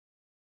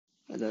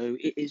Hello,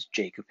 it is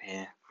Jacob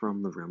here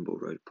from the Ramble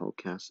Road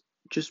podcast.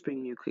 Just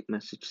bringing you a quick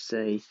message to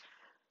say,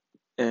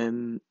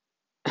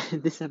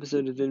 this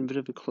episode has been a bit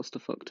of a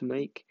clusterfuck to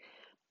make.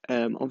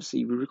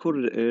 Obviously, we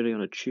recorded it early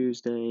on a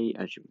Tuesday,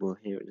 as you will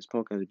hear in this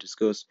podcast we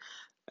discussed.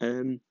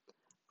 I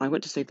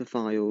went to save the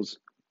files.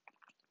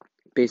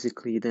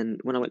 Basically, then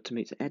when I went to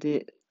make the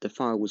edit, the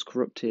file was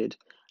corrupted,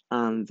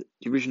 and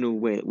the original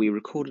way that we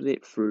recorded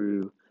it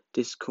through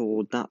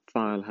Discord, that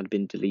file had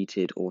been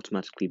deleted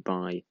automatically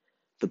by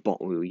the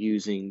bot we were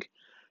using.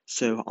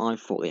 So I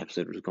thought the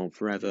episode was gone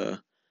forever.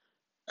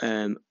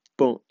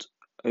 But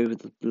over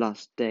the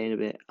last day and a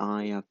bit,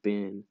 I have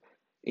been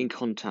in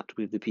contact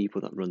with the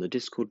people that run the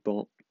Discord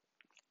bot,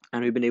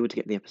 and we've been able to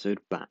get the episode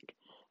back.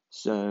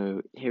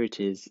 So here it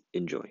is.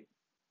 Enjoy.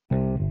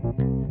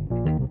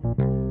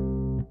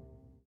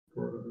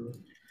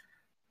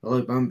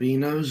 Hello,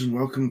 Bambinos, and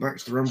welcome back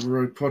to the Ramble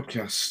Road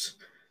podcast.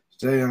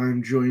 Today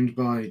I'm joined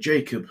by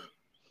Jacob.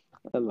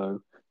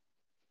 Hello.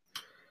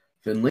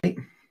 Finley.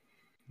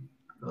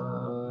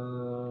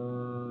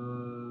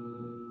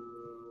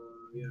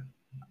 Yeah.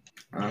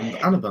 And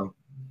Annabelle.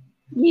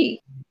 Yeet.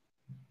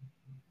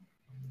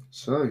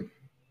 So,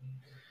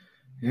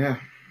 yeah.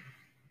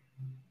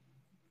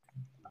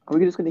 Are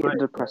we just going to get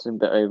the depressing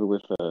bit over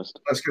with first?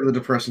 Let's get the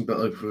depressing bit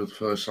over with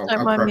first.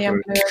 Don't mind me, I'm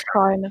going to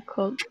cry in a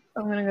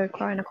I'm going to go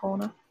cry in a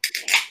corner.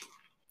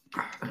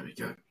 There we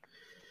go.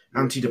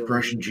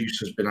 Anti-depression juice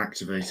has been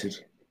activated.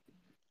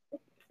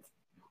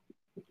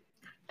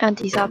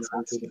 Anti-sad.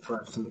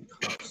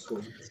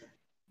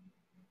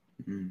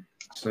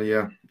 So,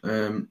 yeah.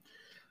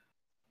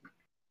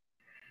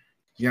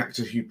 The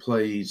actor who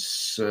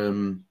plays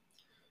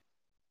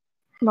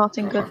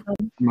Martin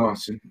Goodman.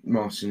 Martin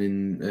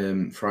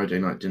in Friday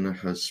Night Dinner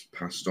has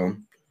passed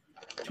on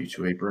due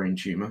to a brain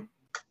tumour.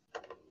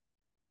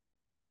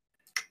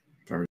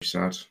 Very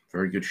sad.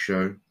 Very good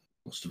show.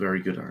 Lost a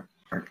very good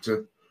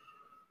actor.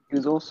 He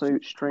was also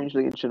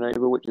strangely in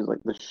Chernobyl, which is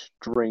like the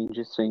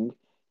strangest thing.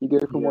 You go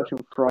from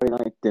watching Friday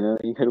Night Dinner,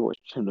 and you go to watch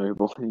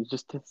Chernobyl, and you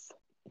just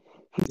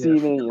see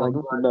me, you're like,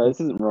 oh, no, this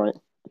isn't right.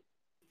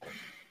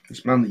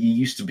 This man that you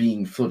used to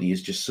being funny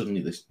is just suddenly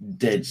this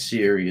dead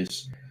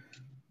serious,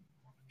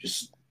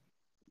 just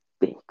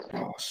Dick.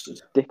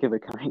 bastard. Dick of a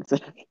character.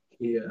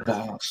 Yeah.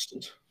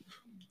 Bastard.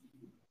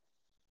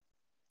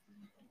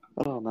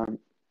 Oh, man.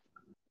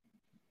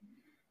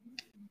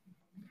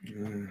 So,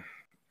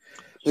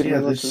 Should we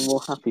move on to the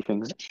more happy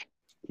things?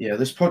 Yeah,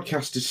 this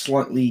podcast is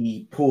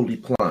slightly poorly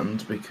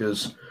planned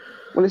because...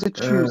 Well, it's a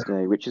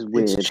Tuesday, which is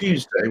weird. It's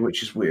Tuesday,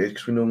 which is weird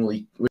because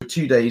we're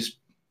 2 days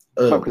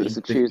early. Oh, because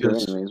it's a Tuesday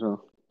anyway as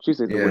well.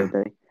 Tuesday's a weird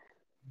day.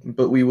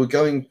 But we were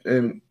going...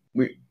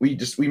 we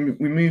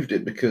moved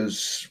it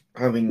because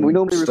having... We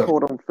normally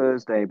record on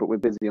Thursday, but we're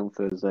busy on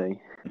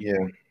Thursday.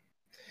 Yeah.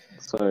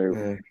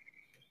 So,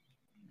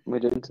 we're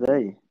doing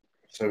today.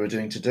 So we're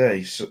doing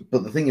today.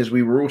 But the thing is,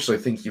 we were also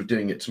thinking of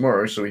doing it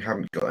tomorrow, so we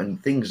haven't got any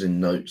things in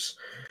notes.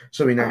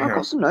 So we now have... I've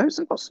got some notes.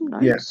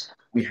 Yeah,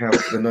 we have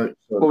the notes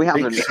of we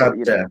haven't, Big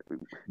Sad Death,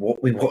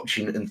 what we're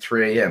watching, and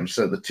 3 a.m.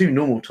 So the two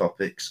normal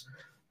topics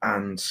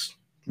and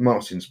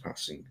Martin's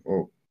passing,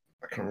 or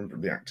I can't remember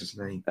the actor's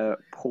name.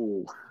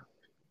 Paul.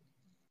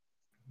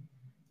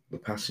 The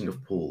passing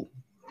of Paul.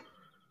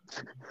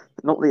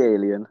 Not the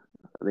alien,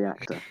 the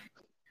actor.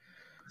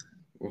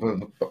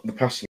 Although the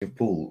passing of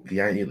Paul,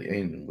 the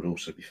alien, would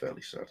also be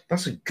fairly sad.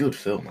 That's a good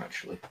film,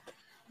 actually.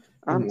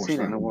 I haven't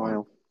seen it in a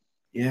while.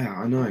 Yeah,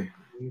 I know.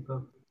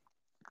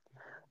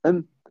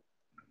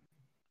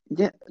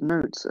 Yeah,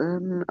 notes.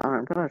 I'm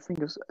trying to think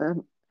of.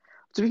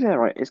 To be fair,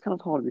 right, it's kind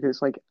of hard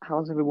because like,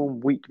 how's everyone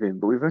week been?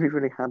 But we've only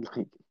really had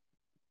like,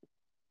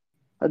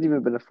 hasn't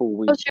even been a full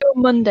week. How's your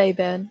Monday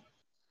been?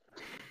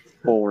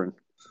 Boring.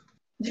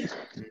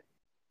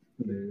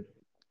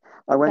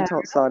 I went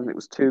outside and it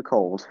was too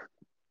cold.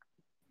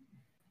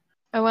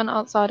 I went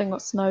outside and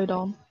got snowed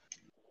on.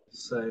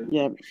 So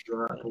yeah,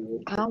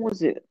 how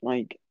was it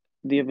like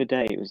the other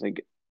day? It was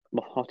like the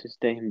hottest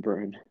day in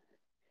Britain,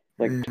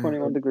 like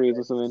 21 degrees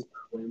or something,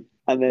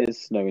 and then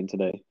it's snowing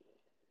today.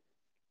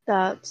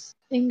 That's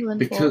England.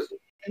 Because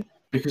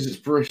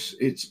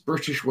it's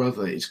British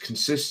weather. It's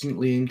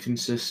consistently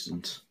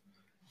inconsistent.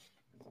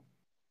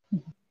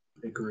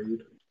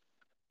 Agreed.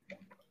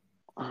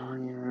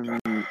 I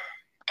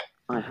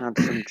had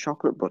some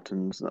chocolate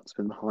buttons. That's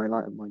been the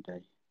highlight of my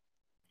day.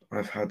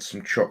 I've had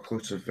some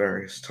chocolate of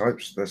various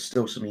types. There's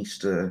still some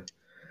Easter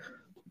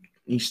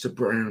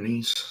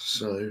brownies,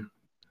 so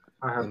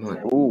I have.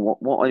 Oh,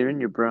 what are in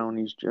your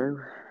brownies, Joe?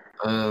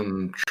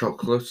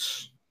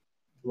 Chocolates,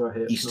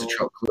 Easter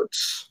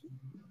chocolates,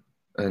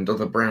 and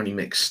other brownie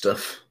mix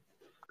stuff.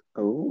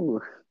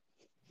 Oh,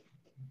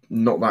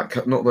 not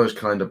those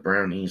kind of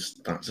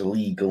brownies. That's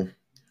illegal.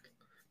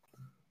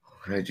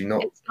 I do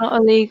not. It's not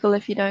illegal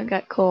if you don't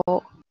get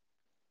caught.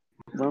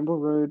 Ramble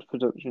Road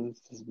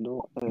Productions does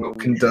not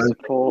condone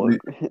support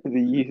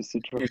the use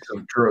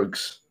of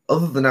drugs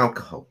other than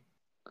alcohol.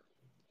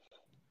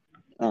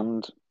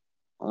 And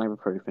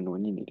ibuprofen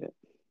when you need it.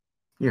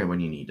 Yeah,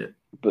 when you need it.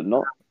 But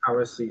not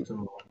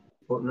paracetamol,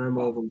 but no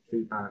more than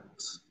 2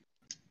 bags.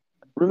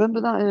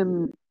 Remember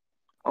that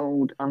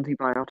old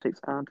antibiotics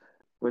ad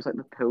where it's like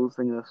the pills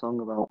singing a song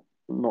about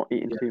not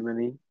eating too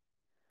many?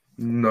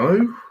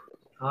 No.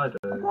 I do.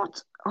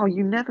 What? Oh,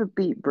 you never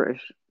beat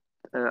British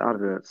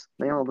adverts.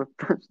 They are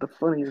the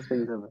funniest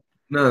things ever.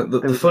 No, the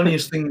There was-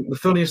 funniest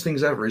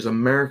things ever is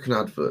American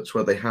adverts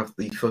where they have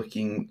the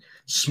fucking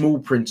small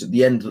print at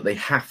the end that they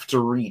have to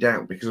read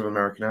out because of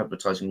American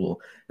advertising law.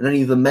 And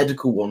any of the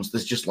medical ones,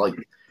 there's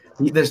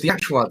the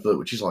actual advert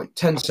which is like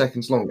 10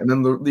 seconds long, and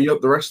then the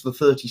rest of the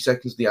 30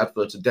 seconds of the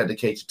advert are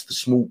dedicated to the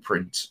small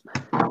print,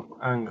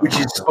 which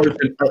is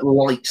spoken at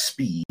light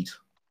speed.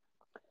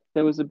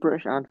 There was a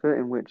British advert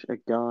in which a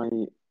guy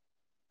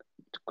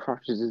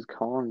crashes his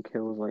car and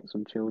kills like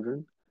some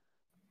children.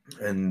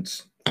 And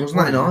wasn't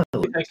that in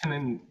Ireland?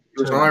 Taken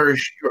It was an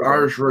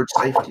Irish road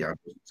safety ad,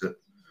 wasn't it?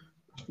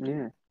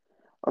 Yeah.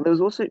 Oh, there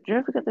was also. Do you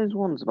ever get those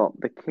ones about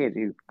the kid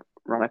who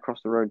ran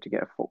across the road to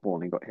get a football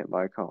and he got hit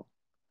by a car?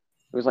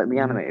 It was like the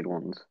animated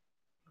ones.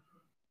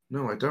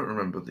 No, I don't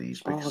remember these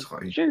because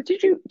Joe,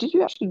 did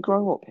you actually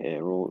grow up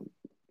here or?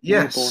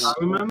 Yes. I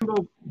remember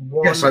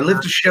one. Yes, I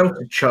lived a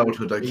sheltered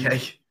childhood.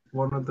 Okay.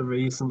 One of the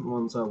recent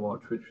ones I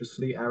watched, which was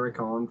the Eric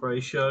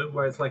Andre show,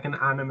 where it's like an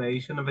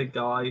animation of a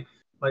guy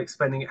like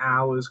spending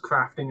hours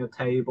crafting a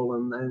table,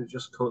 and then it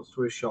just cuts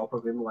to a shot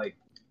of him like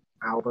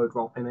elbow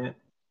dropping it.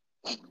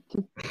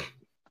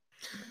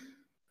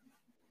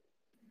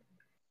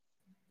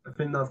 I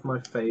think that's my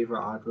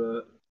favorite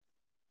advert.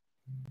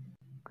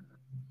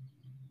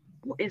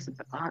 What is it?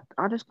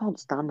 I just can't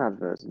stand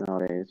adverts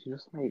nowadays. You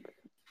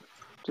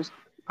just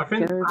I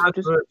think Go- adverts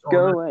just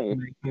go honestly away.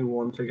 make me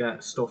want to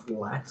get stuff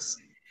less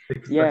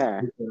because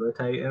Yeah. that's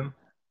irritating.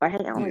 I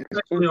hate how like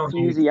Especially on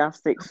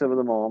enthusiastic some of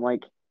them are. I'm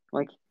like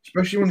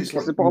Especially when It's it's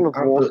like a bottle of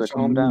water, adverts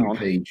calm on down. meme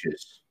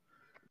pages.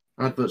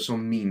 Adverts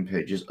on meme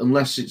pages,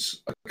 unless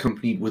it's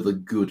accompanied with a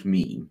good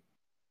meme.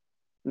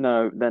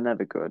 no, they're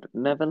never good.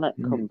 Never let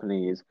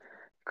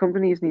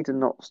companies need to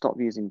not stop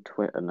using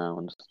Twitter now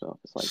and stuff.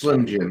 It's like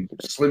Slim getting Jim,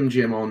 ridiculous. Slim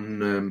Jim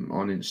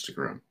on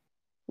Instagram.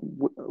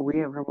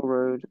 We at Rebel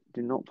Road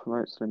do not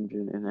promote Slim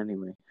Jim in any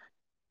way.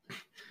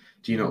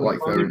 Do you not we like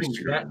can't their even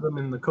Instagram? get them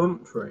in the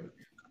country.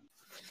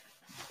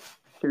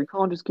 So we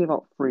can't just give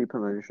out free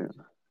promotion.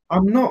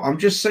 I'm not. I'm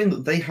just saying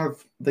that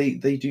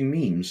they do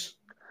memes.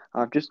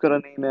 I've just got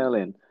an email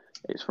in.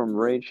 It's from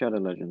Raid Shadow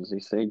Legends. They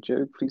say,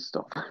 Joe, please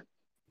stop,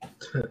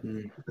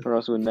 or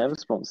else we'll never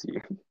sponsor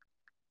you.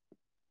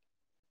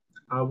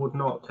 I would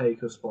not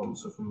take a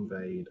sponsor from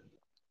Vade.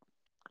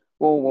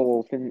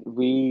 Whoa!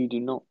 We do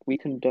not. We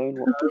condone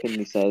what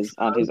Finley says,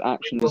 and his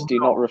actions do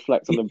not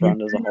reflect on the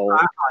brand as a whole.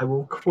 I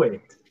will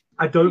quit.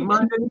 I don't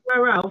mind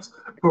anywhere else,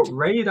 but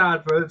Raid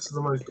adverts are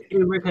the most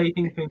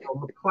irritating thing on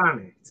the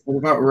planet. What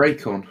about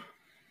Raycon?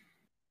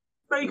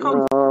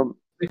 Raycon,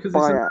 because it's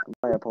Buy an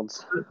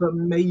AirPods. advert that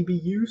may be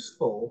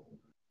useful.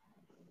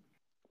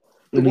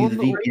 Only one the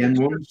that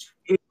VPN ones.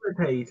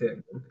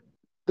 Irritating.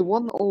 The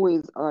one that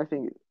always, I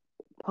think,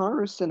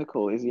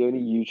 Pyrocynical is the only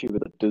YouTuber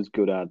that does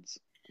good ads.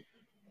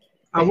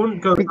 I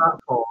wouldn't go that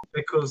far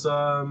because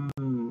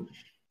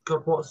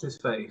God, what's his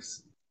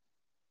face?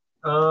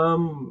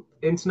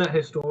 Internet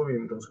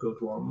Historian does good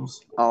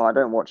ones. Oh, I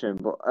don't watch him,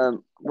 but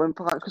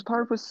because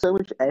Pyro puts so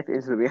much effort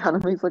into it, he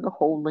animates like a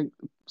whole like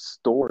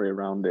story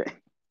around it.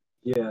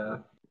 Yeah.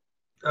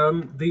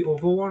 The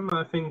other one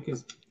I think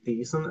is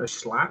decent as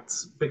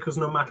Schlats because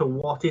no matter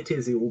what it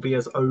is, it will be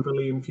as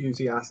overly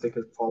enthusiastic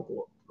as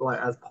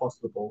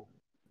possible.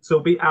 So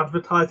it'll be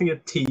advertising a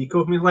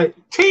teacup and he's like,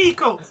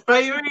 teacups,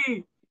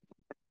 baby!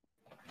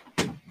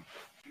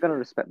 You gotta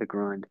respect the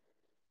grind.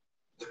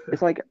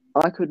 It's like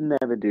I could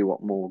never do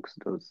what Morgs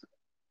does.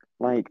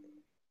 Like,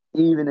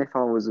 even if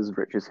I was as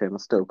rich as him, I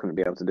still couldn't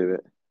be able to do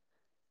it.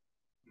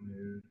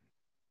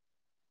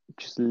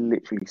 Just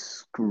literally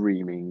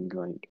screaming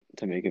like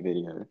to make a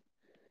video.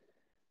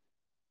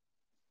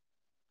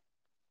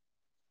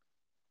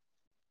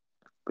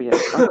 But yeah,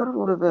 I've got a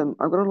lot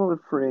of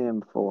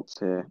 3am thoughts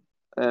here.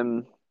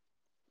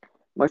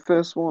 My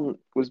first one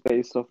was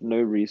based off no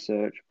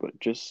research, but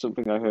just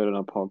something I heard on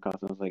a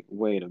podcast, and I was like,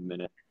 wait a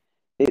minute.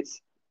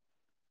 It's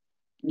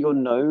your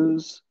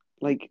nose,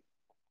 like,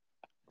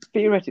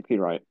 theoretically,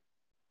 right?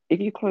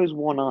 If you close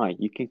one eye,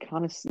 you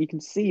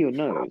can see your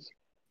nose.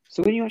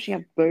 So when you actually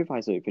have both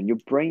eyes open, your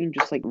brain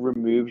just like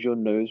removes your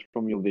nose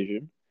from your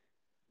vision.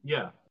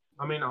 Yeah.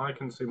 I mean, I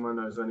can see my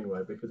nose anyway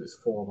because it's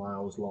 4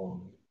 miles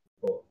long.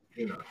 But,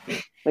 you know.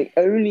 Like,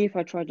 only if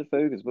I try to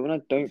focus, but when I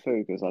don't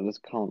focus, I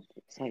just can't.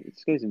 It's like, it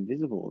just goes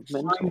invisible. It's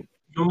mental.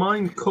 Your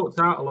mind cuts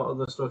out a lot of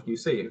the stuff you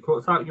see. It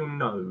cuts out your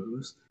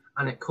nose,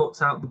 and it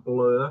cuts out the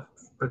blur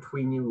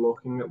between you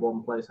looking at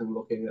one place and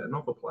looking at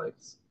another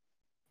place.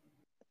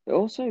 It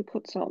also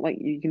cuts out, like,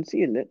 you can see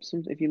your lips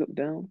if you look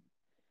down.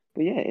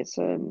 But yeah, it's,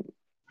 the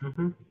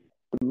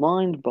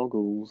mind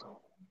boggles.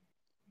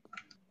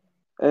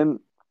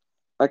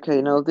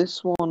 Okay, now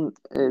this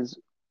one's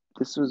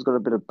got a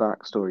bit of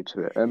backstory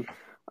to it.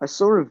 I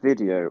saw a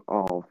video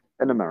of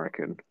an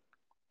American.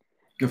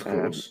 Of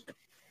course.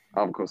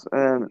 No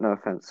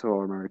offense to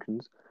all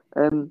Americans.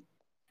 And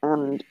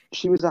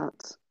she was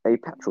at a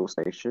petrol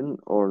station,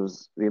 or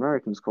as the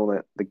Americans call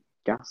it, the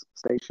gas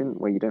station,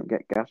 where you don't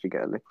get gas, you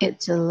get a liquid.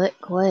 It's a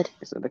liquid.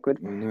 It's a liquid.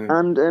 I know.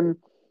 And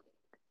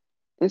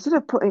instead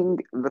of putting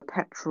the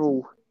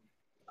petrol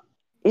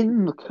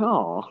in the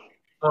car,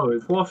 Oh,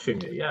 it's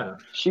washing it, yeah.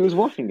 she was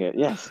washing it,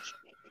 yes.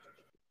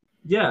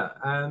 Yeah,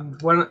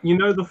 and when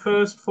the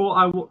first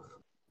thought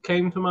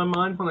came to my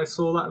mind when I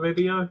saw that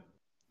video?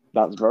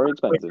 That's very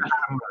expensive.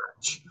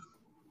 Match.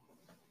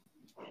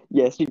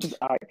 Yes, she just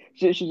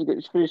she's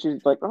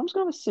like, I'm just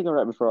gonna have a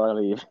cigarette before I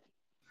leave.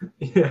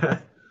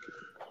 Yeah.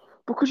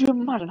 But could you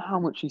imagine how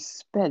much he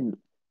spent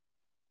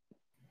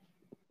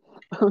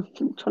trying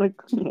to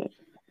clean it?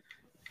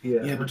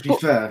 Yeah, but to be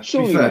But fair,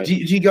 surely, mate. do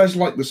you guys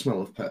like the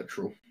smell of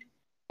petrol?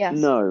 Yes.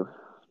 No,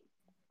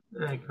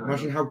 Okay.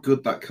 Imagine how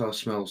good that car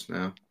smells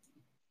now.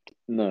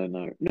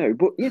 no.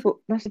 But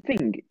that's the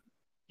thing.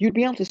 You'd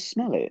be able to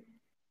smell it.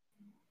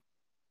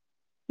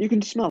 You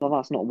can smell that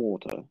that's not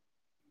water.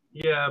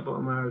 Yeah, but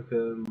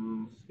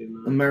Americans,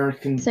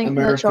 American. I think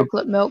the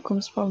chocolate milk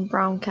comes from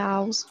brown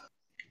cows.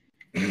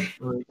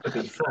 to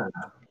be fair.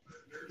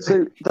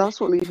 So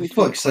that's what leads me to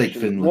For the fuck's sake,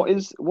 question.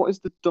 Finland. What is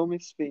the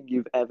dumbest thing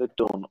you've ever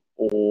done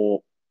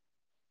or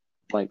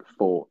like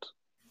thought?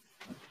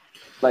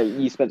 Like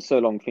you spent so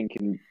long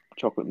thinking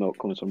chocolate milk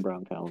comes from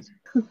brown cows.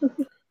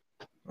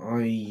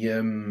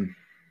 I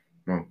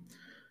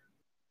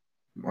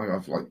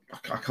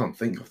can't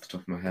think off the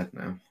top of my head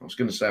now. I was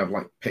going to say I've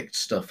like picked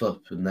stuff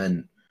up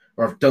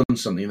or I've done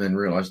something and then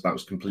realised that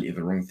was completely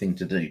the wrong thing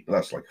to do. But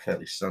that's like a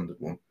fairly standard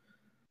one.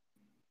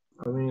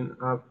 I mean,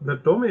 the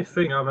dumbest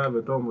thing I've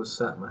ever done was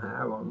set my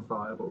hair on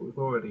fire, but we've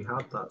already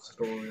had that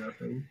story, I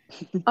think.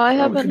 I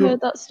haven't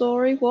heard that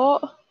story.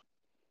 What?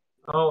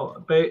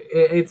 Oh, but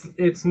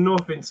it's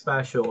nothing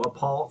special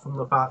apart from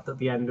the fact that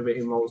the end of it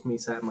involves me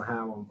setting my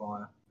hair on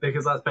fire,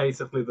 because that's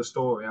basically the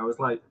story. I was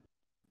like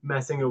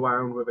messing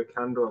around with a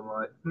candle, I'm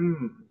like,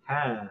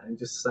 hair, and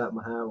just set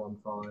my hair on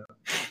fire.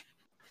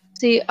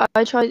 See,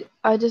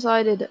 I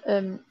decided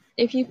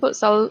if you put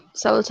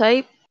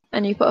sellotape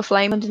and you put a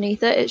flame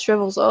underneath it, it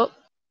shrivels up.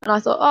 And I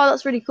thought, oh,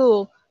 that's really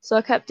cool. So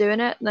I kept doing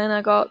it. And then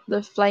I got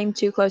the flame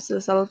too close to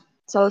the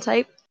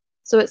sellotape.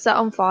 So it set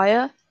on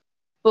fire.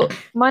 But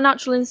my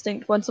natural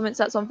instinct, when something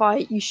sets on fire,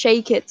 you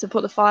shake it to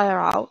put the fire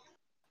out.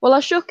 Well, I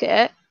shook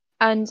it,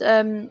 and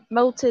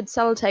melted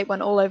sellotape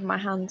went all over my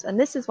hands. And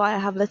this is why I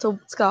have little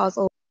scars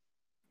all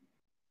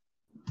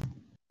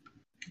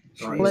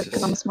over it,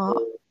 because I'm smart.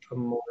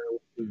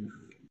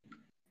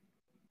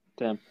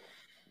 Damn.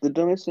 The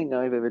dumbest thing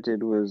I've ever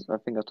did was, I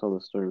think I told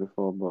the story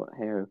before, but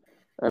hey,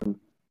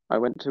 I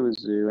went to a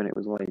zoo and it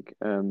was like,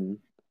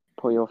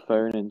 put your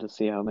phone in to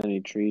see how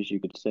many trees you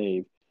could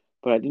save.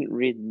 But I didn't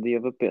read the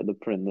other bit of the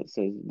print that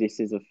says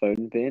this is a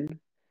phone bin.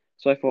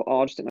 So I thought, oh,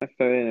 I'll just stick my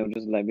phone in and it'll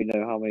just let me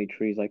know how many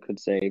trees I could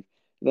save.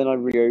 Then I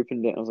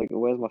reopened it and I was like,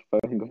 where's my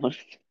phone gone?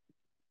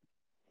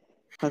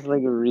 I had to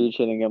like reach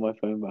in and get my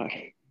phone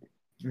back.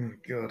 Oh,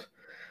 God.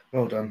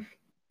 Well done.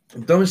 The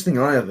dumbest thing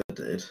I ever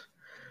did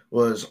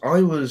was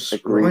I was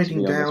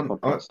riding down...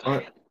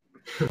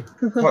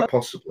 quite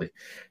possibly.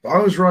 But I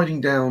was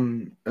riding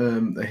down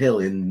a hill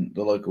in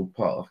the local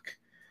park,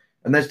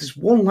 and there's this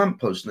one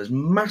lamppost, and there's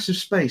massive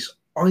space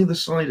either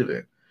side of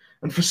it.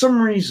 And for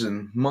some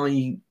reason,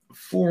 my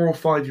 4 or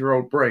 5 year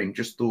old brain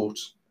just thought,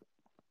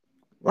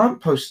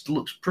 lamppost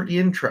looks pretty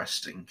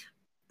interesting.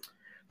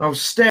 I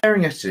was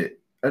staring at it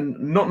and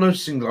not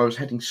noticing that I was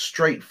heading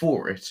straight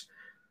for it.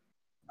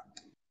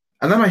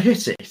 And then I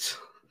hit it,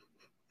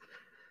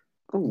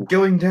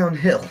 going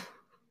downhill,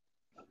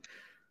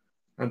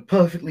 and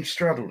perfectly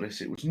straddled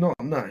it. It was not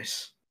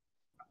nice.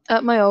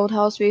 At my old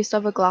house, we used to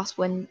have a glass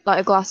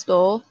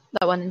door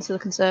that went into the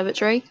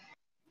conservatory.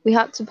 We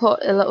had to put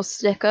a little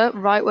sticker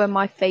right where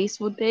my face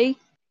would be,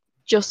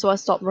 just so I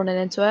stopped running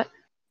into it.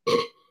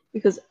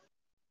 Because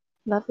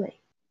lovely.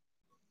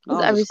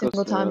 Because every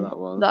single time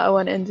that I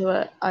went into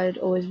it, I'd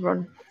always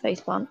run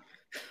faceplant.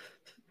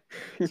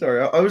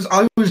 Sorry, I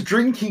was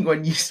drinking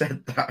when you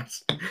said that.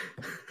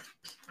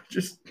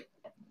 Just.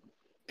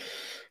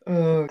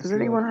 Oh, Does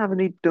anyone have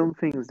any dumb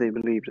things they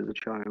believed as a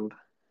child?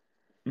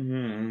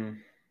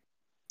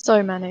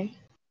 So many,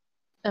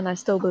 and I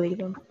still believe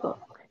them. But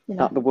you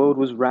know. That the world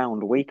was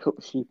round. Wake up,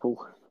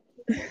 people.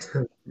 It's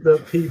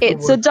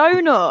a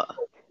donut.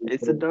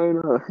 It's a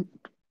donut.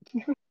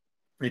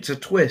 It's a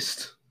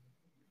twist.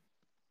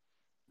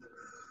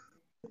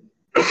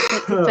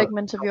 It's a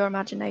figment of your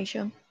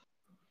imagination.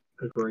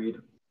 Agreed.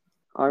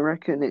 I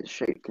reckon it's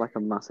shaped like a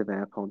massive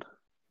AirPod.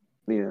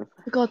 Yeah.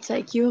 For God's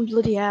sake, you and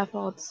bloody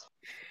AirPods.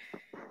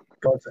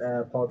 God's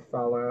AirPod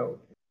fell out.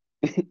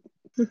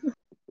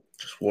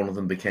 Just one of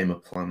them became a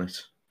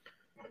planet.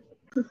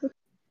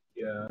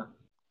 Yeah.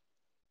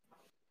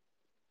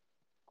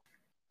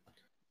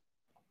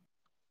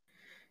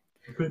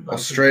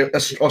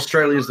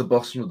 Australia's the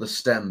bottom of the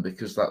stem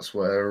because that's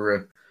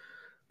where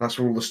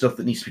all the stuff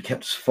that needs to be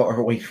kept as far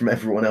away from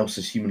everyone else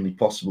as humanly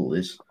possible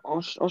is.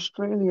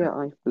 Australia,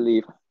 I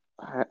believe,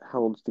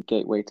 holds the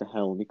gateway to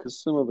hell because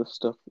some of the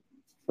stuff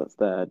that's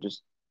there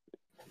just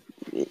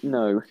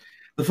no.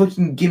 the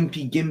fucking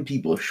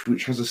gimpy bush,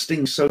 which has a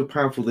sting so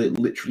powerful that it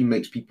literally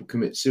makes people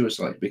commit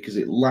suicide because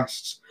it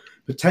lasts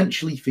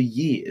potentially for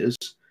years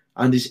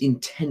and is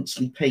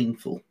intensely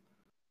painful.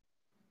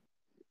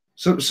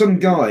 So some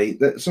guy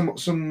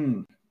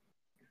in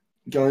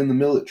the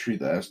military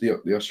there,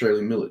 the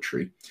Australian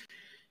military,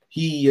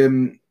 he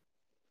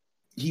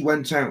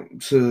went out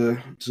to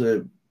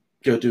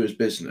go do his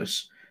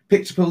business,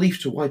 picked up a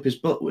leaf to wipe his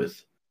butt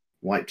with,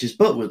 wiped his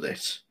butt with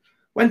it,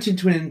 went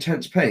into an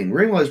intense pain,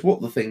 realised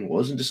what the thing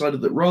was, and decided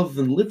that rather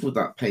than live with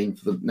that pain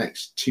for the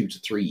next 2 to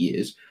 3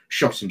 years,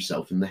 shot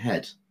himself in the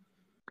head.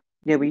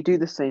 Yeah, but you do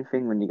the same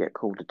thing when you get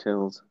cold to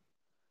tills.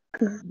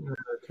 To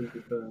be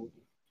fair.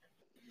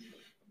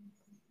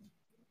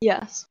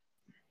 Yes.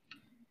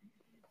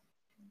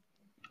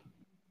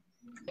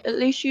 At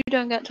least you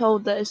don't get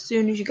told that as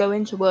soon as you go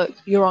into work,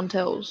 you're on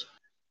tills.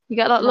 You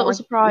get that little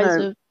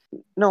surprise of...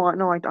 No,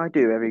 I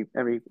do every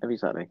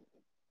Saturday.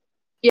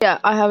 Yeah,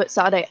 I have it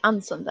Saturday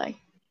and Sunday.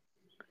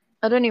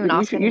 I don't even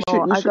ask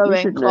anymore. I go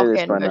in, clock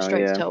in, go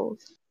straight to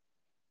tills.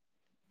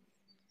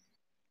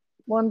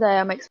 One day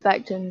I'm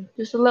expecting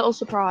just a little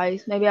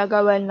surprise. Maybe I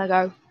go in and I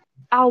go,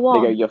 hour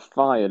 1. They go, you're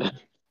fired.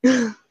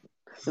 You're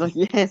like,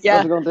 yes,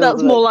 yeah,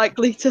 that's more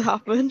likely to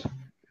happen.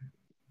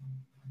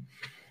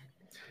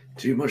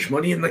 Too much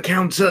money in the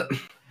counter.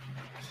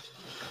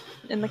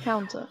 In the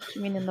counter? Do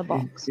you mean in the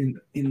box? In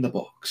the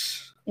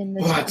box. In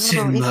the What's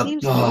in the box?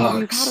 You've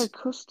had a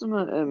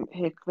customer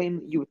here claim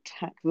that you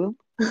attacked them.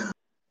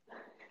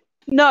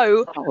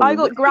 No, I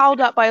got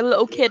growled at by a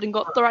little kid and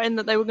got threatened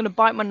that they were going to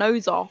bite my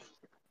nose off.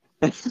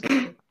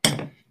 A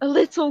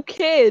little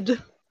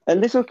kid. A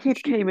little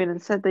kid came in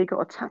and said they got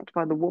attacked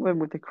by the woman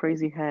with the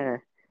crazy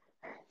hair.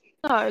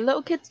 No,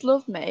 little kids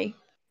love me.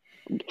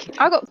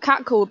 I got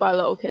catcalled by a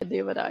little kid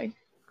the other day.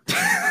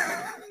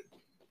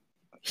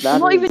 I'm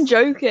not even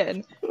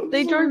joking.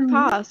 They drove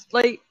past.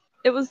 Like,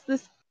 it was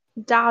this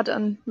dad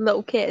and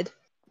little kid.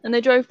 And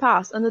they drove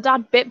past, and the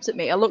dad bipped at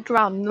me. I looked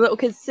around, and the little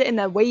kid's sitting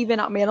there waving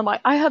at me, and I'm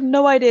like, I have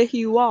no idea who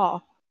you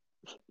are.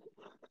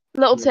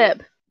 Little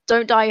tip,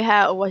 don't dye your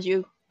hair, otherwise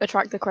you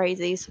attract the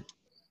crazies.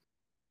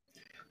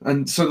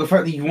 And so the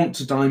fact that you want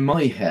to dye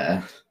my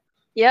hair...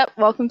 Yep,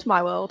 welcome to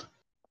my world.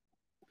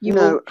 You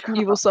will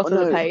suffer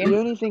the pain. The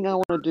only thing I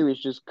want to do is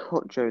just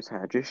cut Joe's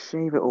hair. Just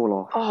shave it all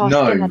off. Oh,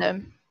 no. Skinhead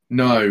him.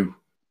 No.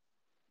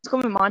 It's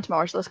coming mine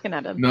tomorrow, so let's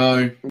skinhead him.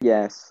 No.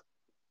 Yes.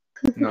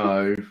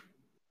 No.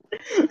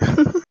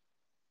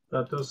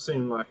 That does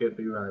seem like it'd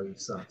be very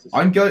satisfying.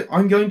 I'm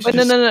going to. Wait,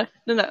 no.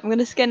 I'm going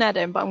to skinhead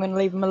him, but I'm going to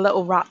leave him a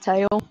little rat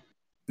tail.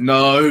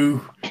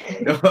 No.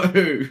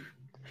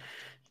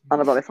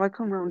 Annabelle, if I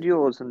come round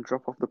yours and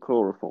drop off the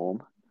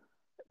chloroform,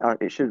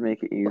 it should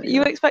make it easier. What,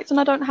 you expecting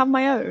I don't have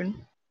my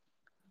own?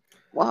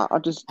 Well,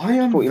 I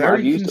am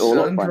very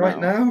concerned right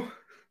now.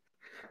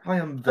 I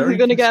am very. I'm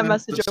going to get a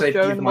message of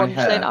Joe in the morning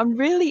saying, I'm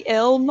really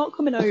ill, I'm not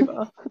coming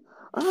over.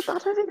 I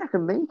don't think I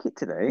can make it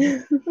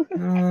today.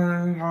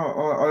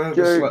 I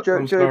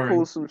Joe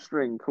pulls some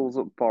string, calls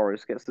up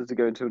Boris, gets us to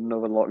go into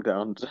another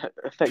lockdown,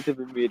 effective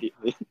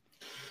immediately.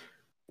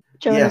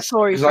 Joe and the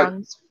Tory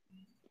friends.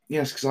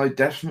 Yes, because I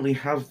definitely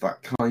have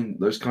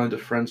those kind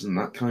of friends and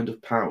that kind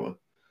of power.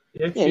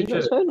 Yeah, you got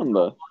his phone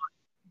number.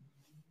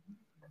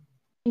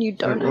 You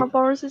don't have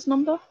Boris's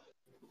number?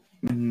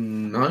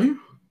 No.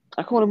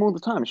 I call him all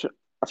the time.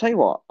 I'll tell you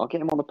what, I'll get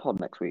him on the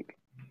pod next week.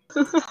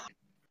 That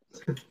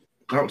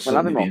would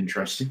certainly be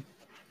interesting.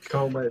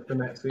 Can't wait for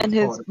next week. And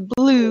his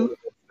blue.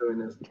 Doing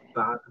his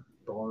bad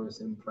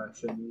Boris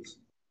impressions.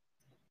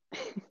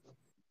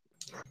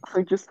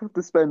 I just have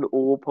to spend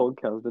all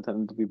podcasts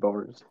pretending to be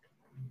Boris.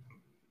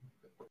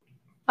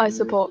 I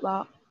support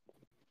that.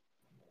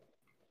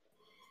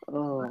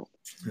 Oh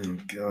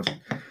God.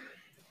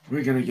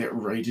 We're going to get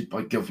raided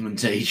by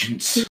government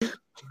agents.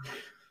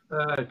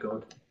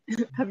 God.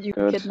 Have you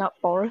kidnapped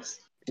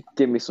Boris?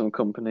 Give me some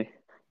company.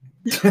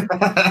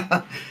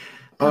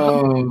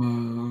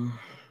 Oh.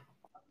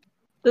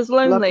 There's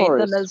lonely,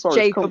 Boris, then there's Boris,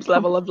 Jacob's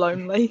level of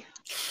lonely.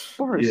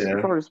 Boris,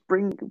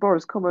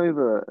 come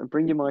over and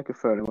bring your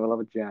microphone and we'll have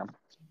a jam.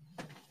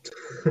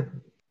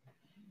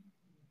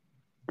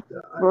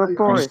 Boris.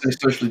 Gotta stay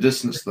socially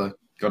distanced, though.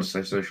 Gotta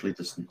stay socially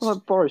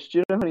distanced. Boris, do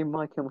you know any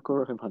My Chemical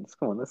Romance?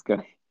 Come on, let's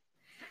go.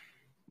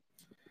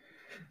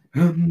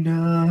 I'm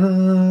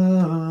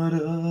not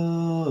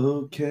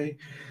okay.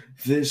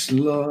 This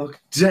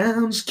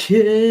lockdown's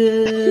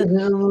killing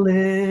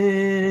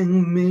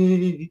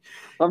me.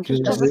 I'm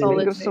just trying to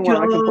think of someone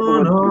I can put the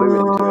word blue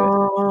into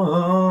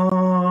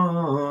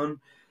it.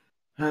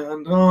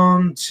 And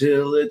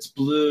until it's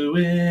blue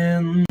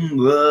in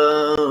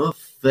the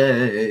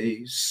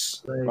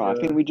face. Right,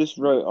 I think we just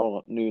wrote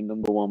our new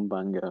 #1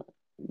 banger.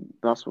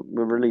 That's what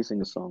we're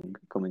releasing a song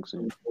coming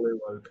soon. Blue,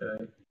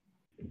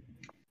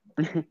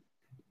 okay.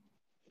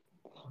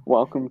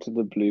 Welcome to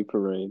the Blue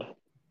Parade.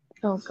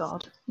 Oh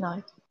God,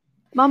 no.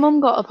 My mum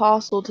got a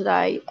parcel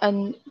today,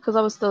 and because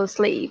I was still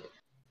asleep,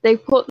 they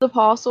put the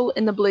parcel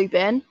in the blue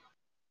bin.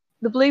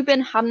 The blue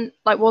bin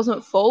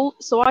wasn't full,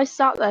 so I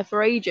sat there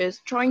for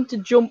ages trying to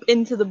jump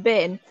into the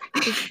bin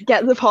to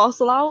get the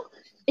parcel out.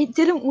 It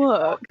didn't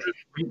work.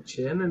 Reach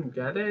in and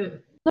get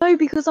it. No,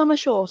 because I'm a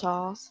short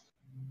ass.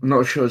 I'm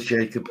not sure it's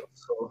Jacob.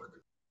 So,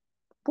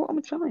 What? I'm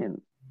a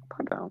giant.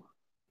 Pipe down.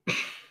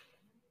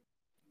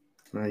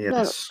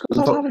 Yes. Because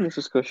I was having this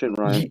discussion,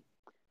 right?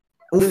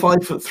 All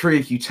 5'3"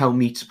 of you tell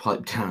me to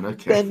pipe down,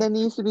 okay. There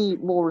needs to be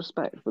more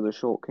respect for the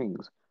short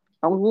kings.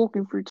 I was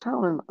walking through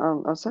town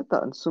and I said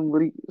that, and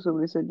somebody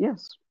said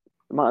yes.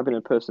 It might have been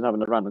a person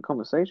having a random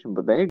conversation,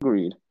 but they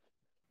agreed.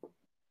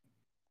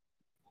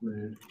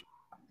 mood.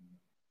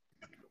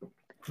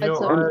 I'd You know,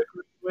 say- I agree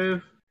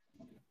with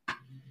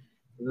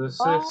the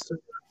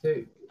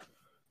systematic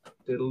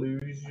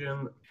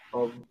delusion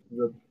of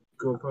the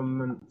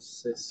government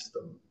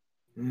system.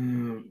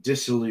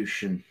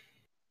 Dissolution.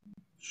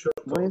 Shut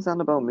Why up. is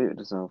Annabelle muted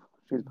herself?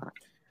 She's back.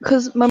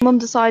 Because my mum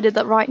decided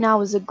that right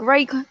now is a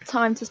great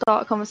time to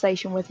start a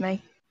conversation with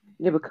me.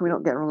 Yeah, but can we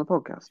not get her on the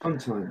podcast?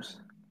 Sometimes.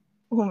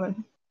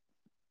 Woman.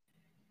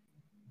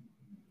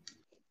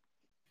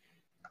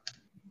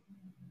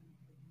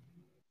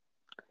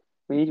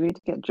 We need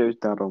to get Joe's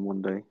dad on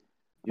one day.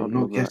 You're I'd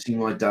not love that. getting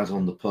my dad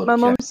on the podcast. My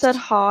mum said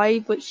hi,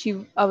 but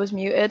I was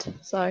muted,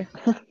 so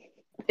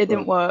it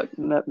didn't work.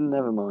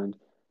 Never mind.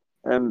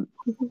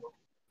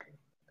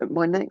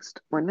 My next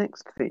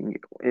thing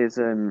is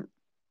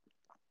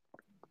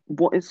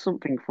what is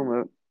something from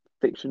a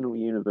fictional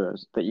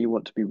universe that you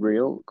want to be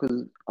real?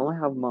 Because I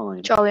have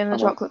mine. Charlie and the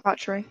I'm like, Chocolate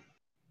Factory.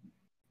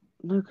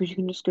 no, because you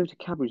can just go to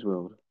Cadbury's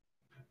World.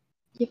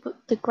 Yeah, but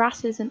the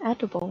grass isn't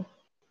edible,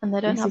 and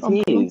they don't Yes, have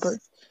it Oompa is. Loompas.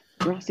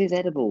 Grass is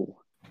edible.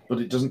 But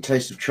it doesn't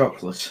taste of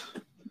chocolate.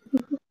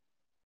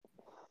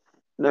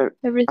 No,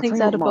 Everything's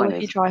I'll tell you what edible mine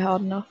if you is. try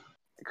hard enough.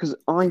 Because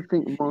I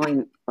think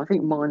mine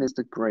is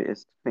the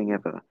greatest thing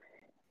ever.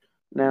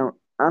 Now,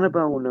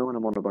 Annabelle will know what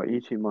I'm on about.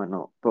 You two might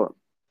not, but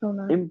Oh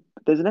no.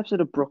 there's an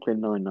episode of Brooklyn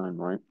Nine-Nine,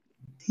 right?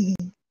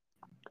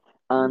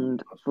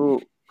 And for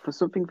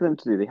something for them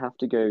to do, they have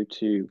to go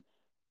to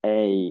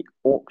an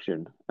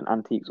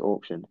antiques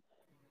auction,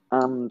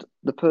 and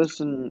the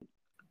person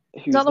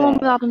who's Is that the there, one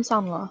with Adam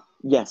Sandler?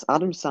 yes,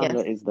 Adam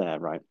Sandler is there,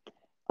 right?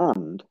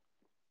 And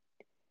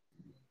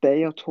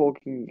they are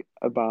talking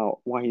about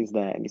why he's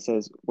there, and he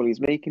says, well, he's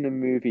making a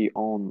movie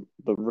on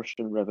the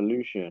Russian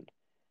Revolution,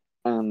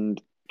 and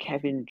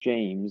Kevin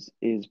James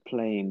is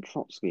playing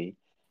Trotsky.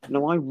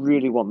 Now, I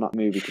really want that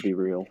movie to be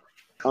real.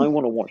 I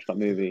want to watch that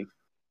movie.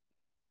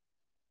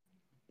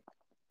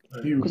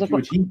 Who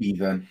would he be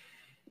then?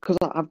 Because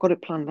I've got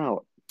it planned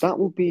out. That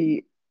would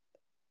be,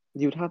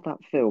 you'd have that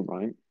film,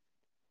 right?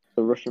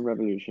 The Russian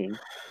Revolution,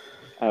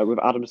 with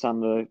Adam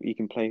Sandler. You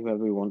can play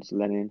whoever he wants,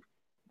 Lenin,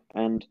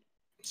 and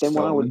then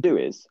what I would do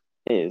is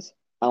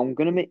I'm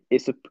gonna make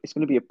it's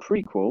gonna be a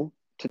prequel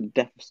to the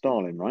death of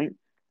Stalin, right?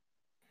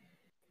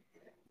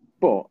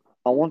 But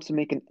I want to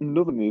make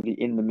another movie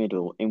in the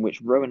middle in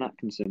which Rowan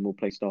Atkinson will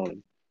play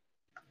Stalin.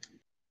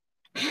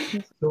 So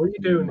what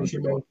you're doing is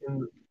you're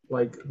making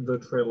like the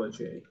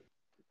trilogy.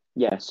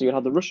 Yeah, so you'll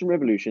have the Russian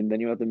Revolution, then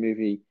you'll have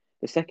the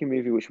second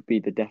movie, which would be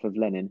the death of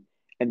Lenin,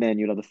 and then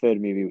you'll have the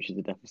third movie, which is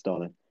the death of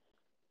Stalin.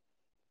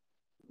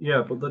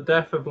 Yeah, but the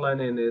death of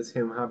Lenin is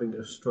him having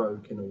a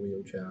stroke in a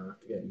wheelchair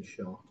after getting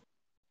shot.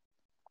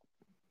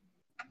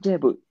 Yeah,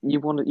 but you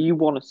want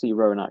to see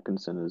Rowan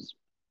Atkinson as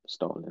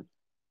Stalin.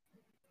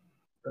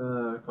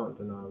 I can't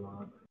deny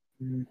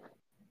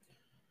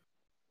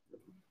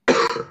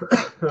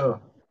that. So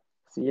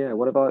yeah,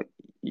 what about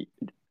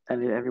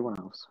everyone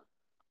else?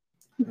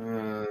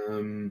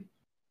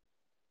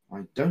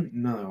 I don't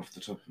know off the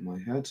top of my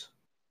head.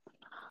 I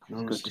can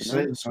honestly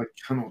say this, I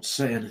cannot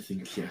say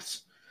anything yet.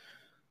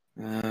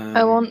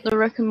 I want the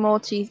Rick and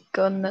Morty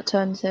gun that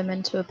turns him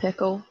into a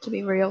pickle to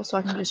be real, so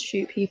I can just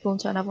shoot people and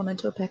turn everyone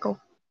into a pickle.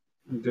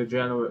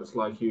 Degenerates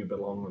like you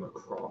belong on a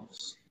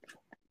cross.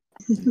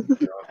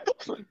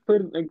 I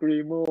couldn't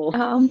agree more.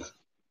 I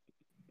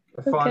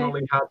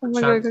finally had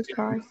the chance to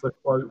cry. use the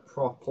quote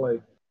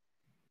properly.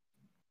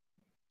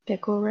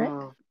 Pickle Rick?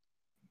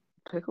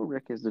 Pickle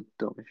Rick is the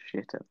dumbest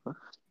shit ever.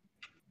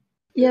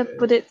 Yeah,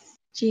 but it's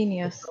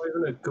genius. It's not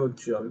even a good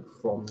joke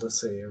from the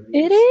series.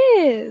 It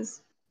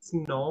is! It's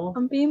not.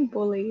 I'm being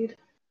bullied.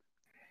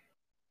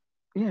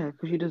 Yeah,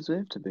 because you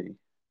deserve to be.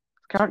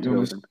 Character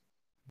building.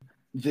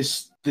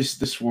 This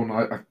one,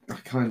 I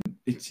kind of,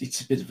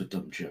 it's a bit of a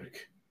dumb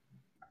joke.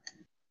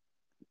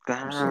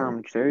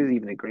 Damn, Joe's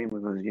even agreeing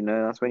with us. You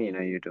know, that's when you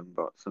know you've done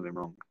something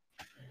wrong.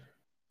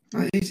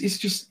 It's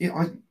just, it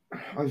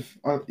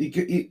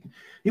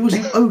was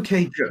an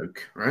okay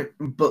joke, right?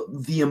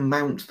 But the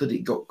amount that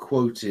it got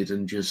quoted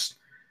and just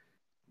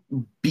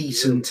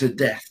beaten to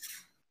death,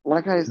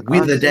 with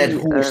a dead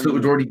horse that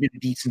had already been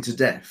beaten to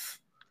death.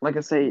 Like I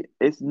say,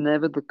 it's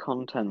never the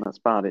content that's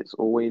bad. It's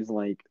always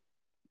like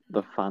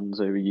the fans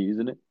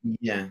overusing it.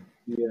 Yeah.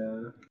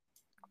 Yeah.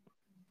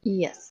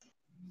 Yes.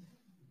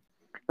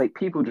 Like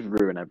people just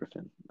ruin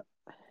everything.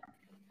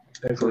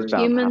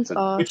 Humans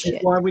are Which shit. is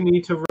why we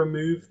need to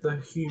remove the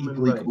human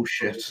race.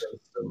 Shit.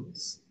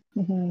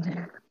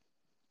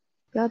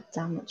 God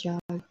damn it, Joe.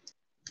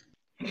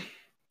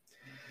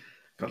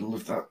 Gotta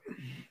love that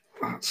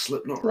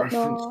Slipknot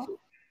reference.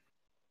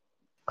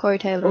 Corey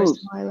Taylor Oh,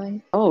 is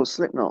smiling. Oh,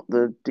 Slipknot,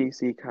 the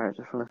DC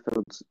character from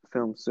the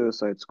film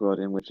Suicide Squad,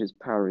 in which his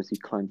power is he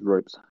climbs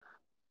ropes.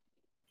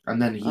 And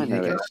then I he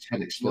know gets it. his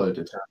head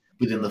exploded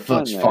within the I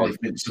first know. 5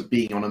 minutes of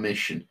being on a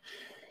mission.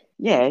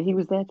 Yeah, he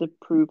was there to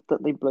prove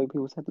that they blow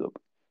people's heads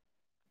up.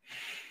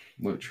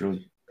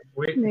 Literally.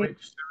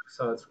 Which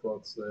Suicide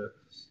Squad's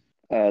this?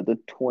 The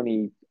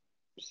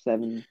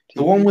 2017.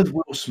 The one with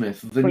Will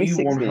Smith, the new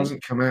one 2016.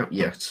 hasn't come out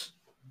yet.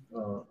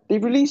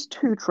 They've released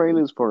 2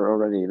 trailers for it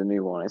already, the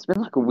new one. It's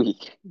been like a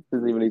week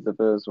since they released the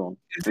first one.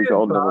 Is We've it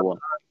got bad? another one.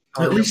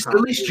 At least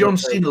John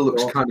Cena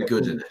looks kind of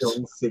good in it.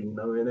 John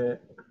Cena in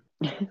it.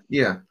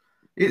 Yeah.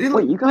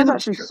 Wait, you guys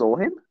actually saw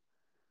him?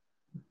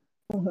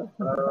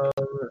 No,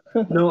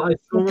 I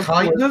saw a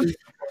Kind of.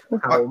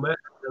 helmet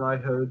and I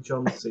heard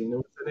John Cena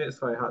was in it,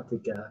 so I had to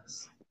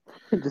guess.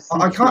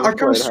 I kind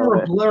of saw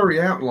a blurry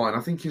outline.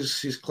 I think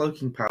his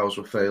cloaking powers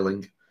were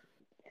failing.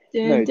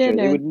 No, Joe,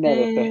 they would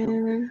never fail.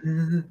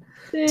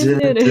 The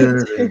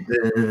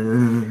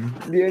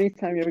only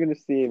time you're ever going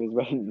to see him is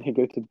when they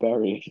go to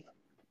bury him.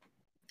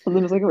 And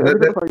then it's like, oh,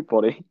 look at the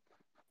body.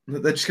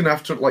 They're just going to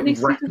have to, like,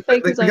 They're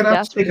they're going to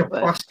have to take a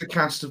but- plaster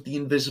cast of the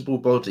invisible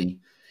body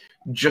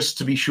just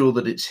to be sure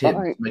that it's him.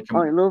 I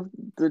love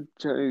the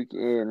joke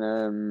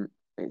in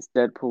it's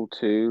Deadpool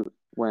 2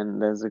 when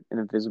there's an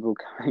invisible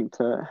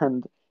character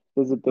and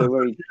there's a bit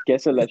where he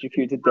gets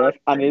electrocuted to death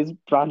and is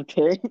Brad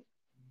Pitt.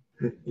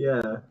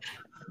 Yeah.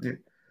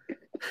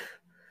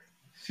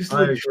 Just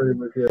I like, agree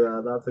with you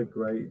there. That's a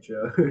great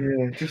joke.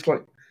 yeah, just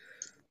like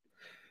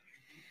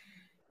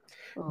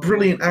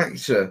brilliant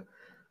actor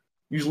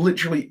who's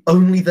literally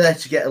only there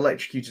to get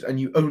electrocuted, and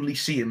you only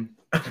see him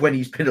when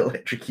he's been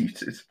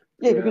electrocuted.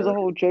 Yeah, because the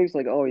whole joke's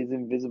like, oh, he's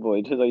invisible.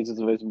 It turns out he's just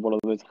one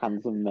of the most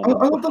handsome men. I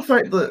love the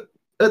fact that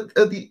at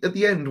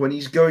the end, when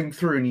he's going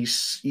through and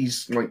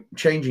he's like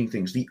changing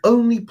things, the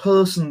only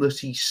person that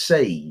he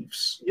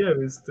saves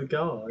is the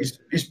guy.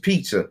 is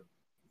Peter.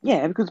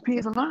 Yeah, because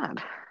Peter's a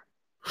lad.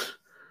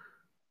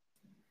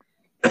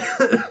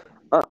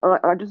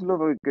 I just love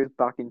how it goes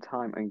back in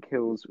time and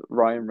kills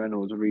Ryan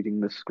Reynolds reading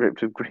the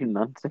script of Green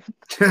Lantern.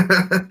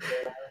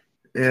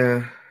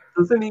 Yeah.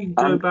 Doesn't he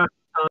go back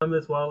in time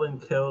as well and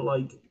kill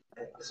like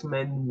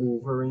X-Men,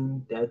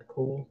 Wolverine,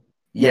 Deadpool?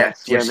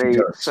 Yes, where they he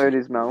does. sewed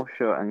his mouth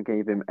shut and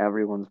gave him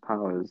everyone's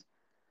powers.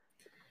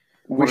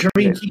 Which, I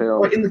mean,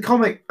 like, in the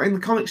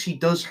comics, he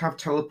does have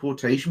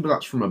teleportation, but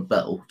that's from a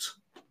belt.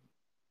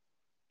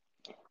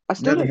 I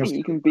still don't think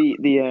you can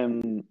beat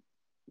the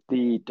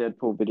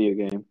Deadpool video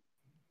game.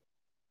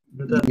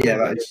 Yeah,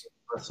 that is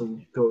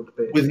some good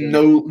bits with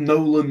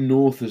Nolan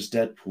North as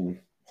Deadpool.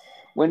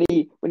 When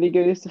he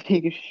goes to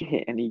take a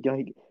shit and he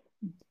like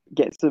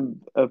gets a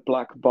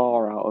black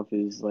bar out of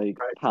his like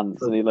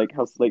pants and he like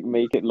has to like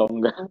make it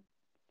longer.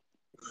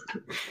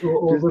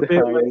 Or the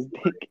bit where he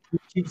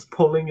keeps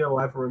pulling a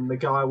lever and the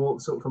guy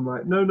walks up from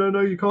like, no,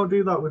 you can't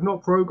do that. We've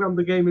not programmed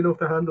the game enough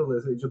to handle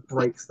this. It just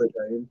breaks the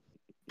game.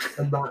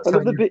 And that's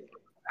how you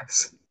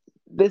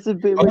There's a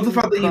bit. I love the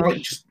fact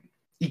that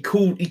he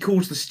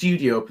calls the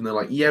studio up and they're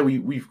like, yeah,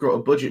 we've got a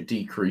budget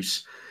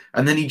decrease,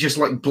 and then he just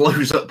like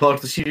blows up part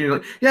of the studio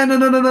like, yeah,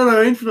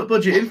 no, infinite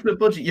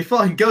budget, you're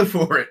fine, go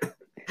for it.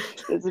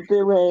 There's a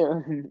bit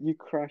where you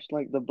crash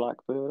like the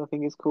Blackbird, I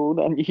think it's called,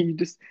 and you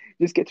just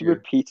get to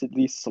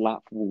repeatedly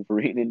slap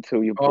Wolverine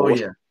until you're bored. Oh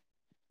yeah.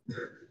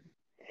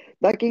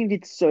 That game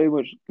did so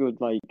much good,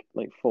 like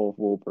fourth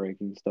wall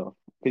breaking stuff,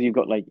 because you've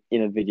got like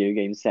in a video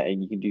game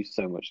setting, you can do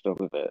so much stuff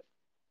with it.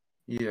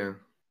 Yeah.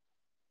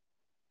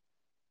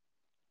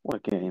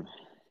 What a game.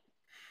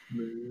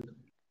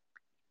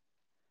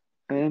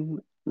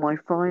 My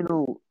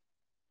final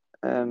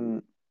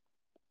 3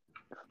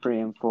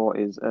 and 4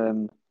 is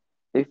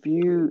if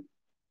you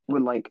were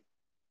like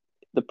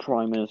the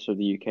Prime Minister of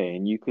the UK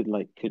and you could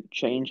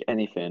change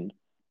anything,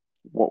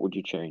 what would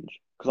you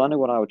change? Because I know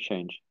what I would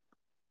change.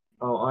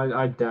 Oh,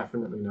 I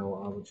definitely know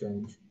what I would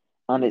change.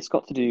 And it's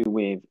got to do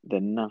with the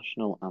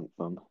national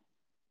anthem.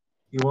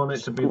 You want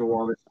it to be the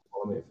Wallace and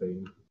Gromit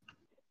theme?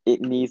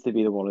 It needs to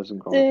be the Wallace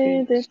and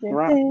Gromit theme.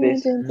 Scrap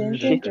this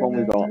shit one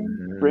we got.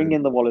 Bring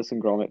in the Wallace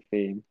and Gromit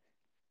theme.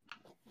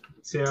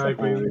 See, I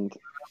agree with you,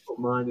 but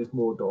mine is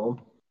more dumb.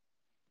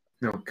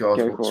 Oh God,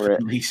 go for it.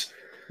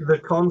 The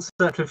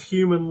concept of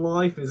human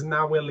life is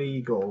now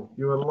illegal.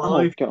 You're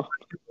alive by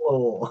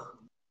law.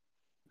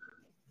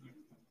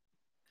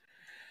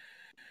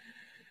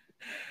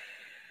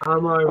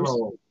 Am I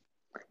wrong?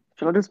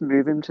 Shall I just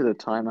move him to the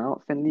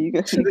timeout, Finley? You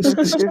go. This is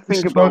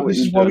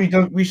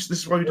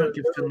why we don't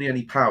give Finley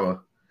any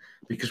power,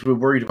 because we're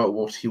worried about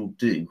what he'll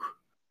do.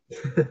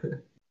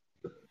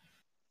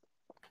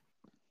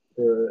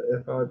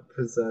 If I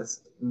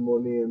possessed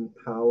money and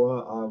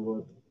power, I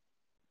would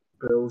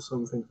build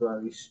something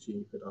very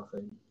stupid, I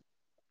think.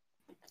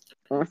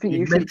 I think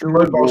you'd make a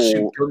mobile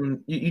suit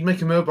you'd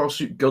make a mobile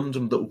suit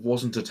Gundam that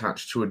wasn't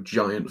attached to a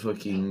giant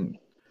fucking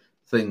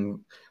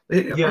thing.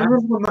 Yeah,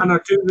 and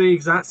I'd do the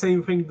exact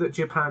same thing that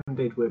Japan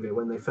did with it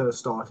when they first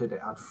started it.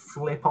 I'd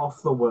flip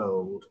off the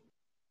world.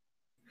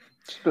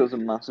 Just build a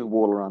massive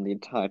wall around the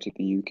entirety of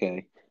the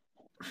UK.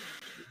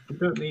 You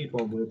don't need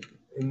one with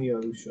in the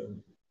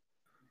ocean.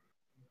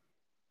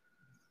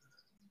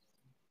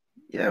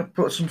 Yeah,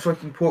 put some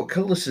fucking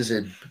portcullises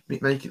in.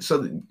 Make it so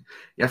that you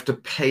have to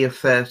pay a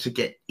fare to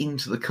get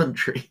into the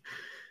country.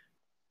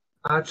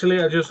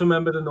 Actually, I just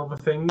remembered another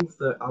thing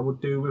that I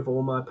would do with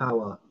all my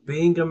power.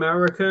 Being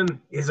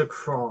American is a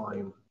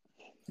crime.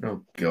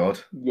 Oh God.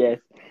 Yes.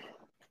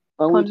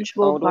 I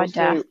Punishable would by also,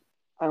 death.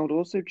 I would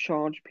also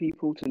charge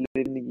people to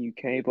live in the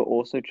UK, but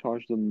also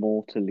charge them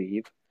more to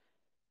leave.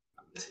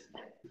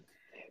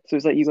 So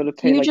it's like you got to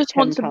pay You like just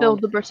want to £10.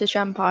 build the British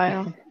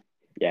Empire.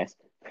 Yes,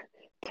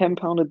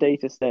 £10 a day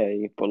to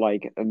stay, but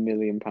like £1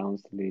 million to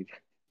leave.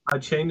 I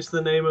changed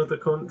the name of the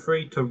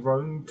country to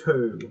Rome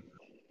 2.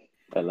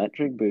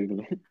 Electric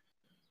Boogaloo.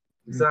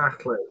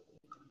 Exactly.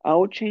 I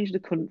would change the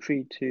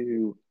country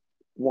to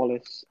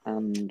Wallace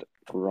and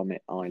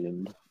Gromit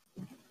Island.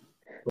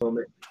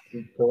 Gromit.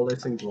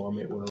 Wallace and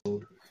Gromit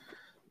World.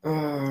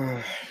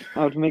 Uh,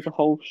 I would make a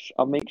whole.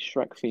 I'd make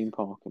Shrek theme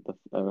park at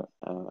the.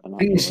 An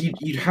thing is, actual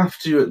you'd have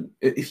to,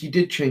 if you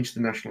did change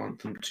the national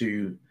anthem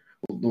to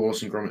the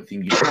Wallace and Gromit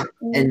theme, you'd have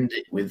to end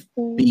it with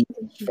the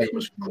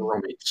famous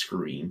Gromit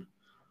scream.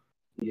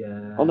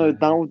 Yeah. Oh no,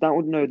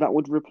 that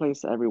would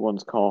replace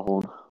everyone's car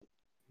horn.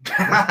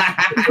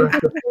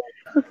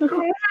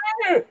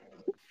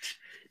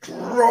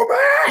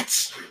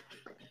 Gromit!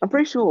 I'm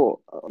pretty sure.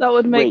 That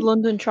would make Wait,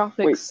 London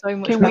traffic wait, so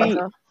much can we-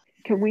 better.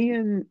 Can we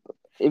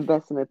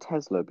invest in a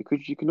Tesla,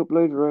 because you can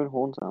upload your own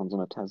horn sounds on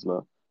a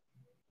Tesla?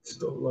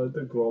 Just upload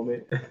the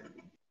Gromit.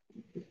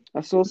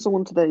 I saw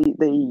someone today.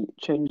 They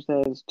changed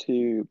theirs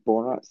to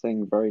Borat,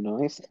 saying "very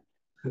nice."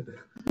 That's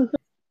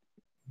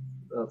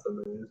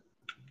amazing.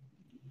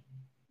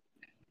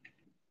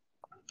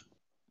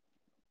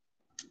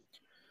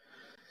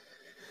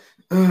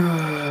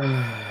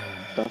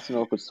 That's an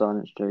awkward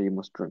silence, Joe. You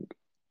must drink.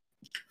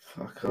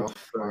 Fuck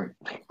off. Right.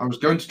 I was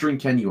going to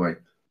drink anyway.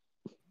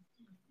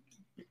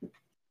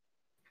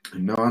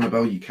 No,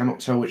 Annabelle, you cannot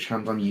tell which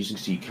hand I'm using,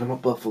 so you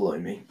cannot buffalo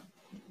me.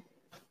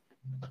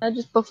 I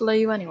just buffalo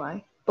you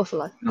anyway.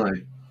 Buffalo. No.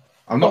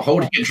 I'm not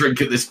holding a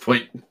drink at this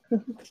point.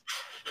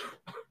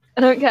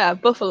 I don't care.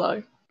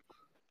 Buffalo.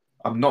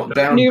 I'm not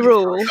down. New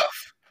rule.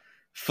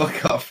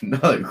 Fuck off.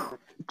 No.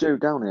 Joe,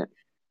 down it.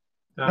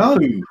 No.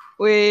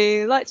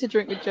 We like to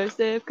drink with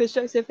Joseph because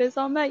Joseph is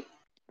our mate.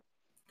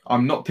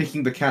 I'm not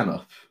picking the can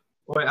up.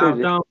 Wait, Dude,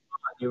 I'm down.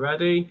 You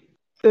ready?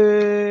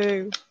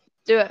 Boo.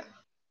 Do it.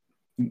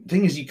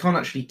 Thing is, you can't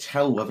actually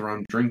tell whether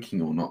I'm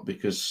drinking or not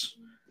because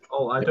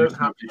Oh, I There's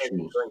don't no have to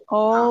visuals. drink.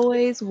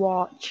 Always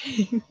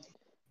watching.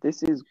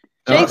 This is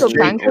That's Jacob Jake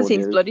can because he's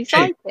audio. bloody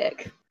Jake.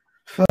 psychic.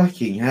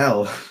 fucking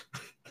hell.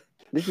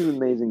 This is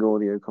amazing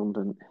audio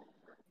content.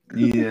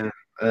 Yeah.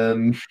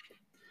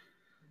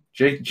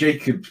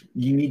 Jacob,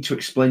 you need to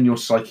explain your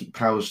psychic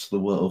powers to the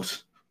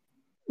world.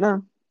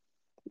 No.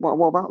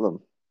 What about them?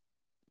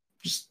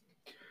 Just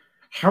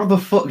how the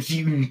fuck do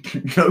you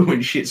know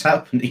when shit's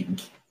happening?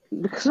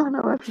 Because I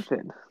know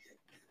everything.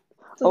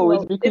 So,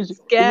 It's because it's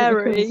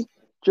scary. because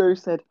Joe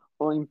said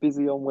I'm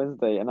busy on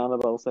Wednesday, and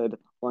Annabelle said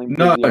I'm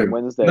No, busy on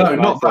Wednesday. No,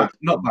 and not I said, that.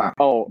 Not that.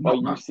 Oh, Not are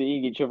you that.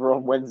 seeing each other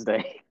on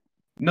Wednesday?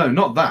 No,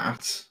 not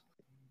that.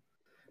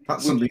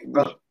 That's Which- something.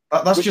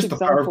 That's which just the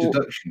power of example-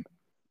 deduction.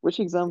 Which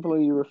example are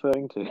you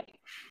referring to?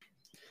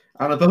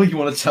 Annabelle, you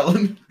want to tell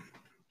him?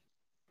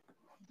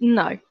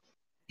 No.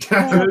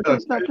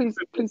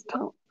 Please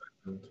tell.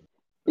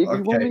 If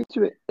you want me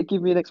to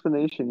give me an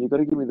explanation, you've got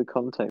to give me the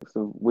context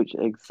of which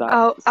exact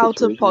Out of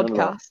situation you're on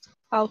about. podcast.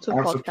 Out of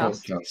Out of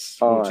podcast.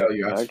 podcast. All We'll right, tell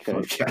you out okay. of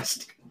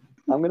podcast.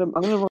 I'm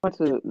gonna write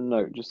a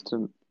note just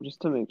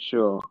to make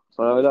sure,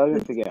 so I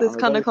don't forget. This I'm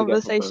a kind very of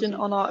conversation forgetful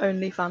person. on our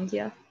OnlyFans,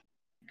 yeah.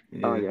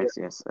 Oh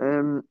yes.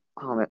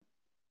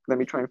 Let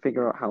me try and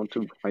figure out how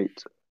to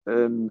write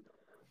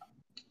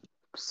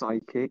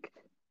psychic.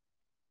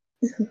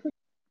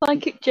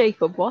 Psychic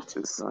Jacob, what?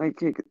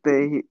 Psychic.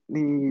 They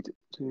need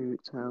to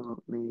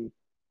tell me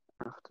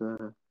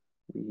after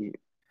we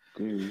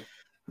do.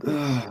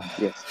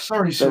 Yes.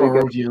 Sorry to There we our go.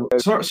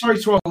 audience. Sorry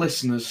to our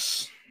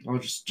listeners. Or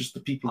just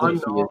the people that I'm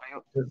are here.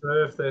 not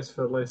deserve this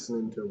for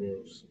listening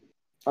to us.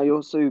 I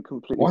also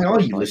completely. Why spelled are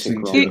you psychic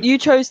listening wrong. to You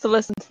choose to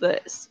listen to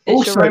this. It's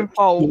Also, your own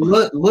fault.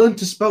 learn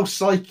to spell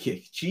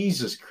psychic.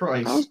 Jesus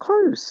Christ. I was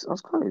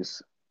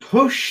close.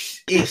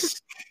 Push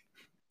is.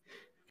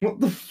 What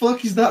the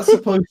fuck is that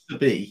supposed to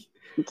be?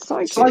 It's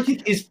psychic.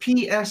 Psychic is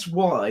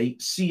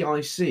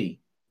PSYCIC.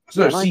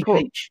 So Yeah, and I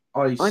put CHIC.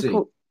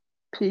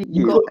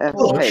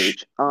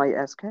 PUSHISK.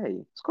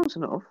 It's close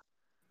enough.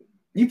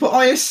 You put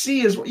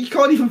ISC as well. You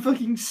can't even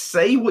fucking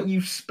say what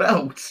you've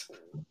spelt.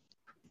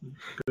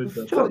 Good.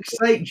 For fuck's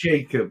sake,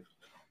 Jacob.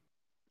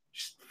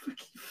 Just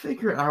fucking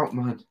figure it out,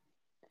 man. Do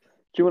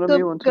you want to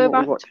move on to Go what we're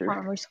back to watching?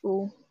 primary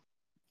school.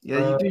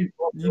 Yeah, you do.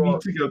 You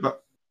need to go back.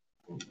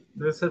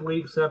 This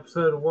week's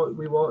episode of What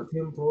We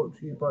Watching brought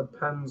to you by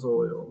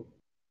Pennzoil.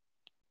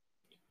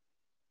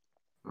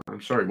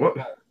 I'm sorry, what?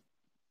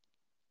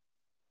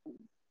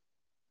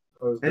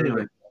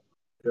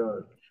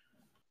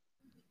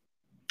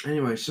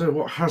 Anyway, so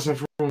what has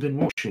everyone been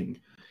watching?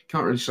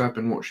 Can't really say I've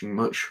been watching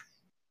much.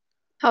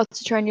 How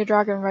to Train Your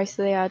Dragon Race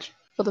to the Edge.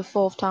 for the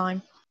 4th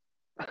time.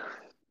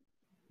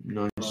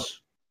 Nice.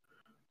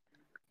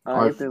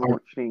 I've been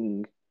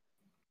watching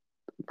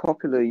a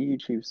popular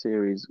YouTube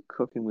series,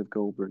 Cooking with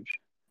Goldbridge,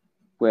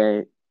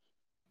 where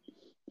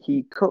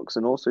he cooks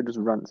and also just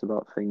rants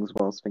about things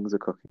whilst things are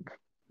cooking.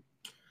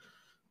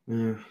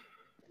 Yeah.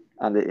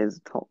 And it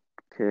is top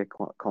tier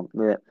top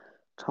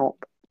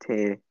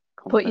tier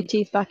content. Put your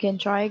teeth back in,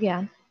 try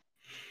again.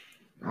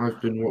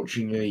 I've been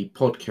watching a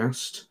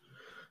podcast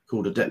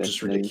called Adeptus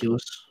Listening.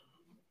 Ridiculous.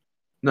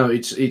 No,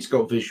 it's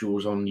got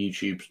visuals on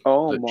YouTube.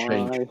 Oh that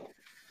change. my!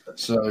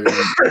 So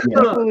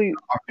yeah, Probably,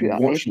 I've been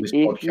watching this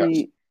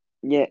podcast.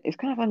 Yeah, it's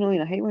kind of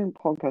annoying. I hate when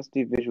podcasts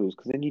do visuals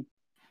because then you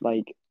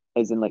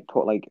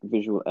talk like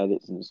visual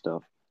edits and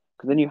stuff.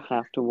 Because then you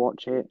have to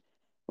watch it.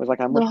 Whereas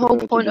like I much The whole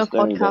prefer to point of just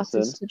only podcasts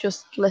listen. is to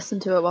just listen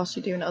to it whilst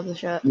you're doing other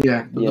shit.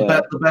 Yeah, but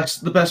Yeah.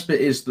 the best bit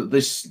is that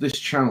this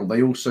channel,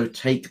 they also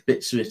take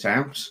bits of it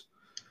out, So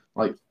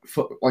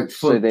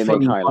they make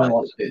funny highlights.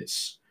 highlight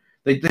bits.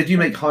 They do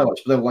make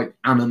highlights, but they'll like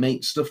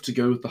animate stuff to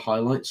go with the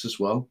highlights as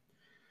well.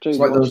 Joe, It's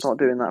you like want to those- start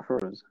doing that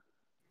for us?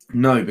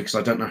 No, because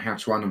I don't know how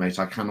to animate.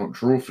 I cannot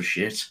draw for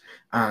shit,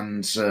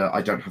 and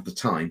I don't have the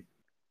time.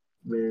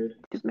 Weird.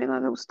 Just make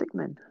like little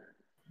stickmen.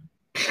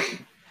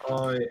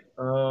 I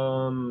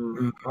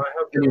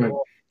have been Anyway,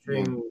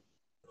 watching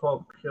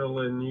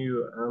popular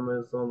new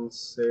Amazon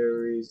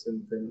series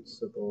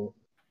Invincible.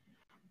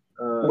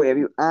 Wait, have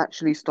you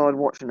actually started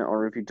watching it,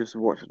 or have you just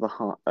watched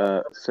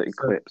the certain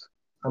So- clips?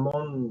 I'm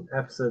on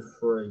episode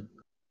 3.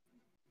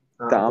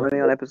 I'm only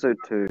on episode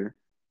 2.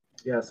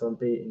 Yes, I'm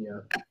beating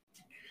you.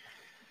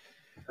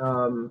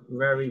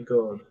 Very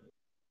good.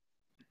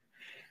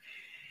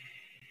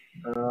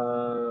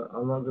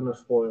 I'm not gonna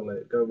spoil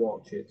it. Go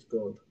watch it. It's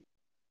good.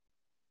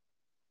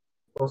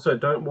 Also,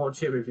 don't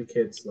watch it with your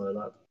kids though.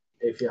 That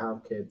if you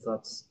have kids,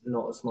 that's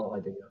not a smart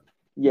idea.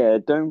 Yeah,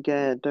 don't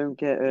get Don't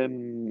get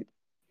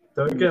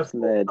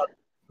misled.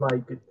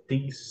 like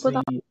DC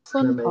But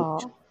Fun animation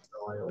part.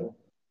 style.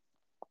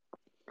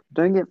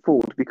 Don't get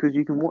fooled because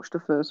you can watch the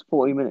first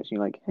 40 minutes and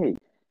you're like, hey,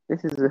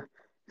 this is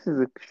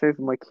a show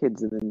for my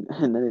kids, and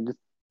then it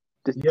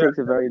just Yeah. takes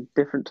a very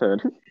different turn.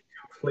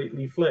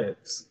 Completely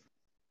flips.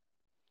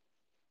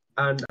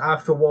 And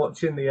after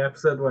watching the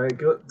episode where it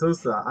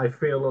does that, I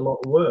feel a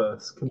lot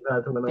worse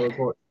compared to when I was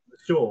watching the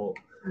short,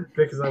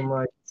 because I'm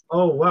like,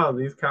 oh wow,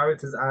 these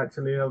characters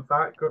actually have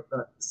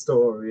that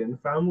story and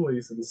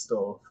families and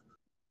stuff.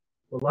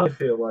 Well, I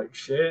feel like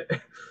shit.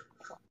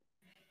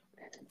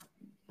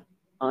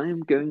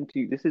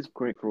 This is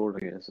great for all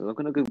of you, so I'm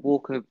going to go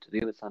walk over to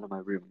the other side of my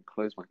room and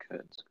close my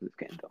curtains because it's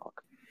getting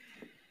dark.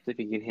 So if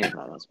you can hear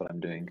that, that's what I'm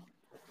doing.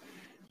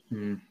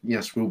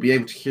 Yes, we'll be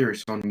able to hear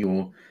it on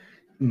your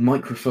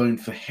microphone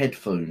for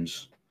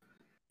headphones.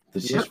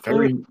 This Yeah. is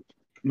very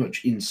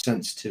much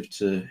insensitive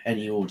to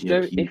any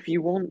audio. So if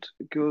you want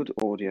good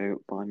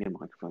audio, buy me a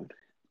microphone.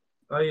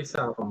 I used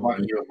to have a Buy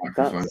mic. you a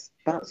microphone.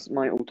 That's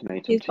my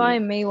ultimatum. He's to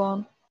buying me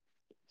one.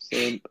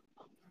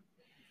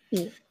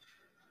 you.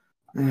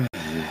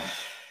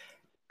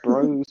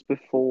 Bros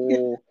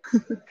before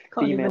Can't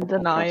female even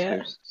deny podcast it.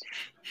 hosts.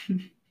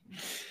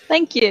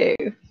 Thank you.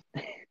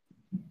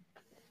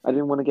 I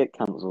didn't want to get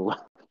cancelled.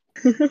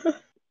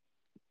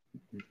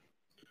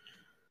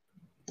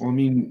 Well, I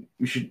mean,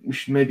 we should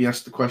maybe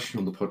ask the question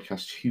on the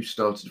podcast: who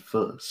started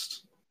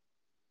first?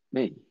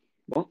 Me?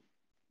 What?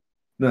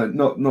 No,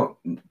 not.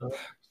 Who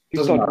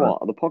Doesn't started matter.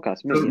 what? The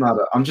podcast? Me? Doesn't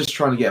matter. I'm just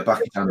trying to get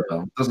back at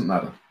Annabelle. Doesn't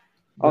matter.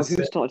 Oh,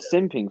 who started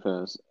simping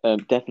first?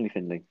 Definitely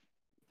Finley.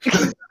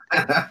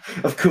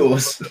 Of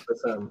course.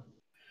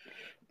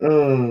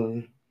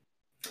 100%.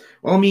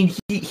 Well, I mean,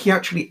 he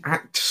actually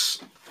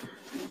acts.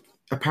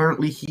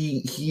 Apparently,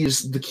 he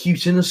is the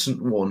cute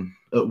innocent one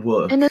at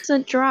work.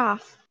 Innocent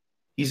giraffe.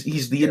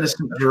 He's the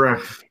innocent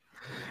giraffe.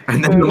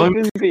 And then the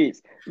moment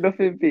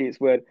Nothing beats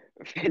when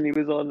Finley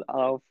was on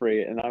aisle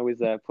 3 and I was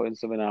there putting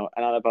something out,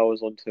 and Annabelle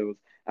was on tools,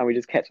 and we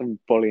just kept on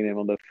bullying him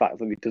on the fact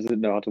that he doesn't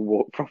know how to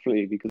walk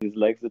properly because his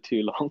legs are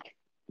too long.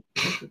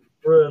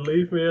 Bro,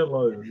 leave me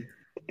alone.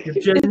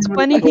 It's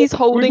when he's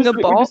holding a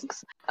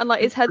box and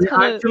like his head's We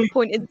kind of actually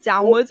pointed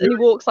downwards and he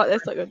walks like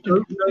this, like a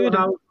don't know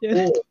how to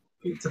walk.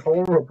 It's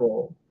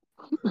horrible.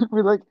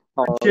 We're like,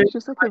 oh, it's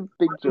just like a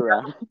big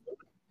giraffe.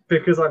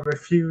 Because I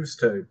refuse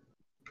to.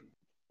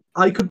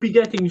 I could be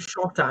getting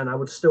shot at and I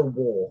would still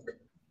walk.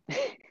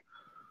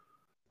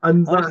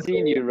 And I've that's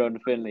seen you run,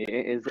 Finley.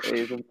 It is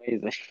amazing.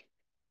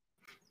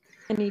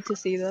 I need to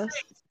see this.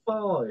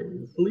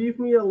 fine. Leave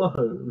me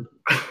alone.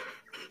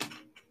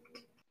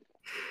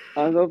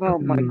 I love how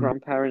my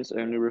grandparents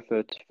only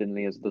refer to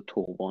Finley as the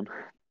tall one.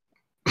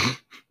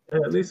 Yeah,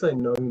 at least they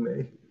know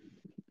me.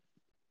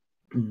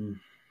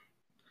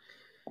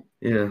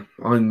 Yeah,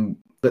 I'm.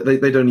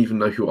 They don't even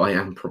know who I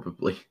am,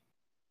 probably.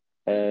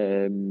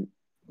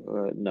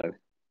 No.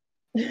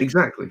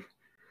 Exactly.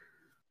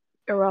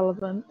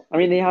 Irrelevant. I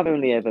mean, they have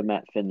only ever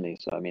met Finley,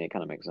 so I mean, it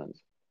kind of makes sense.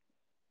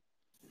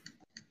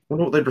 I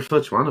wonder what they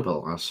refer to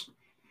Annabelle as.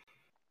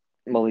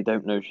 Well, they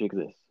don't know she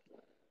exists.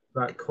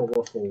 That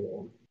colourful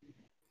one.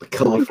 The My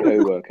colourful.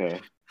 co-worker.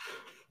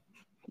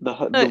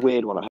 The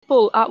weird one.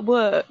 People at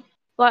work,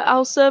 like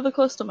I'll serve a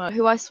customer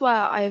who I swear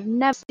I have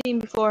never seen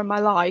before in my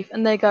life,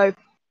 and they go,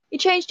 "You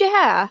changed your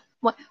hair?" I'm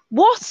like,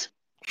 what?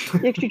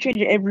 You actually change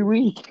it every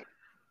week.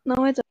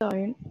 No, I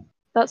don't.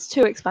 That's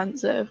too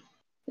expensive.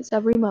 It's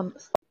every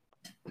month.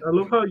 I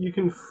love how you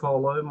can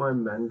follow my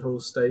mental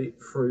state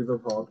through the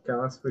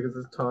podcast because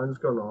as time's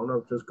gone on,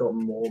 I've just got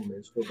more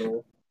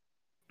miserable.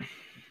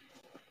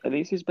 At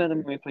least it's better than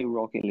when we play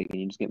Rocket League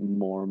and you just get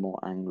more and more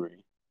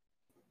angry.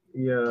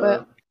 Yeah.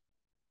 But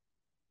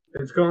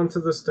It's gone to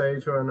the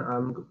stage where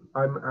I'm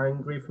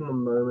angry from the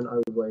moment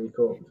I wake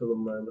up to the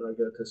moment I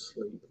go to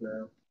sleep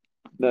now.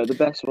 No, the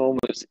best one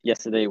was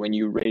yesterday when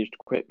you raged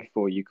quit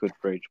before you could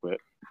rage quit.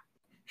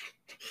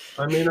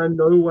 I mean, I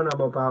know when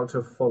I'm about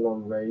to full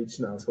on rage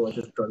now, so I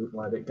just don't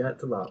let it get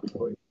to that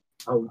point.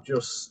 I'll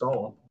just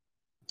stop.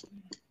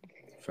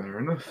 Fair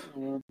enough.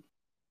 Yeah.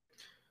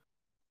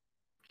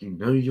 You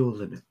know your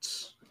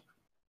limits.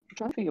 I'm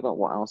trying to think about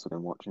what else I've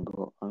been watching,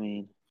 but I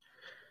mean,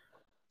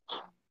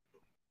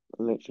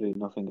 literally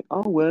nothing.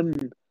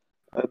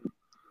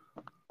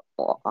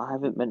 I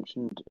haven't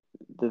mentioned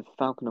the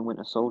Falcon and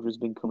Winter Soldier has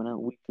been coming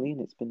out weekly,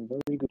 and it's been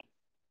very good.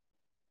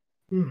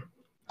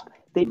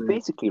 They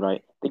basically,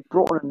 right, they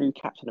brought on a new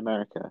Captain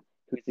America,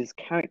 who is this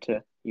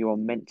character you are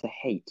meant to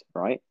hate,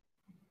 right?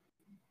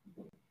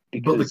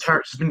 But the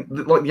character's been,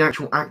 like, the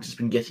actual actor's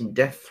been getting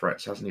death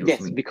threats, hasn't he?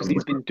 Yes, because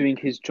he's been doing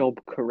his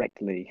job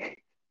correctly.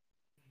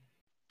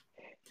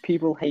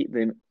 People hate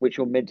him, which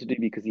you're meant to do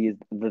because he is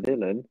the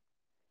villain,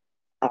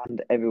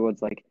 and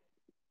everyone's like,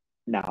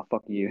 nah,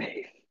 fuck you.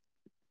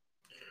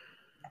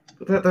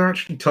 But they're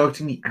actually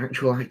targeting the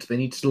actual actor. They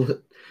need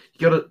to.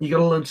 You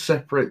gotta learn to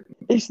separate.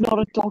 It's not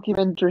a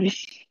documentary.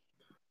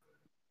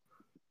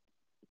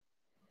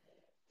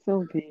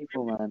 Some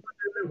people, man.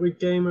 With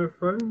Game of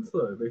Thrones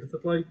though, because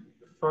it's like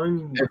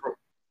find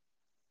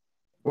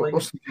like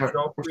What's the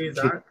Joffrey's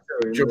character?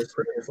 actor in this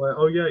thing. It's like,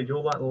 oh yeah,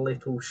 you're that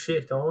little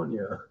shit, aren't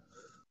you?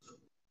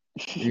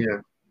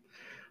 Yeah.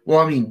 Well,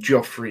 I mean,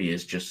 Joffrey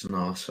is just an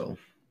arsehole.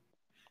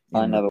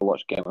 I never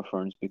watched Game of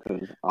Thrones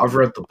because I've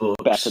read the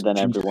books. better than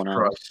Jesus everyone else.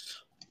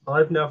 Christ.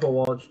 I've never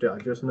watched it. I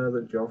just know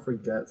that Joffrey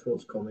gets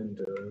what's coming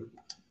to him.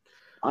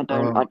 I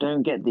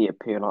don't get the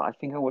appeal. I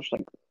think I watched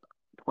like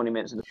 20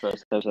 minutes of the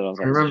first episode. I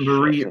was I like,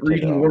 remember shit,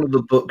 reading one of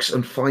the books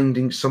and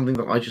finding something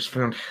that I just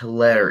found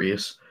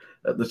hilarious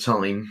at the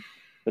time.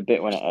 The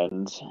bit when it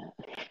ends.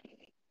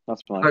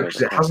 That's my No,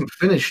 because it hasn't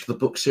finished. The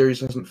book series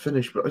hasn't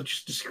finished, but I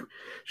just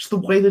the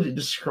way that it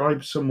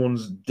described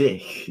someone's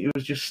dick, it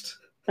was just.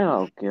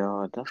 Oh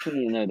god, that's when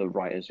you know the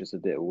writer's just a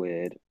bit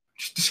weird.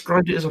 Just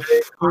described it as a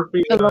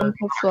a lump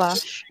of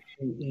flesh.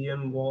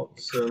 Ian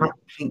Watson. fat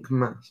pink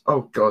mass.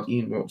 Oh god,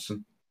 Ian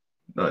Watson.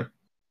 No.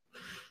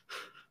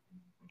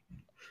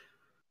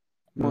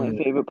 My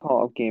favourite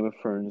part of Game of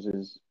Thrones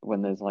is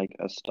when there's like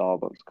a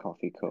Starbucks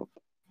coffee cup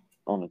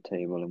on a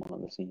table in one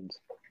of the scenes.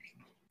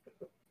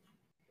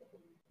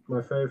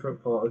 My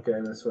favourite part of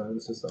Game of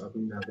Thrones is that I've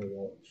never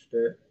watched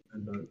it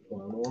and don't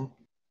plan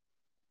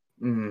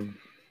on.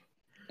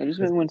 I just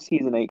remember when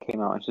season 8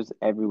 came out, it's just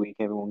every week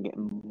everyone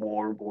getting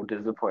more and more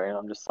disappointed.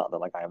 I'm just sat there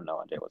like I have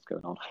no idea what's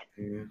going on.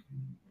 Yeah.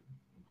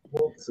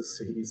 What's a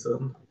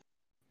season?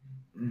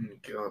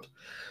 God,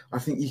 I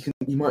think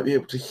you might be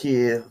able to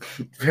hear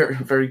very,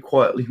 very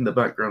quietly in the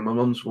background. My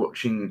mum's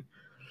watching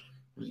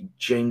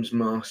James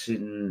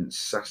Martin's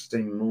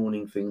Saturday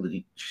morning thing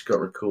that she's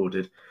got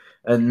recorded,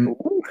 and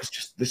it's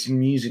just this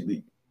music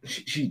that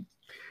she.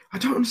 I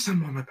don't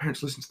understand why my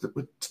parents listen to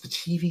the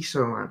TV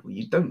so loudly.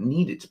 You don't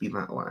need it to be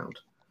that loud.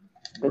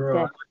 They're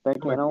deaf. They're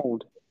getting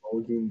old.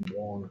 Volume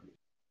 1.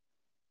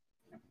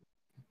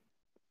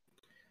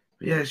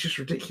 But yeah, it's just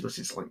ridiculous.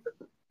 It's like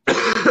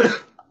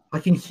I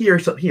can hear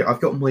it up here.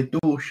 I've got my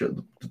door shut.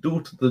 The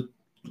door to the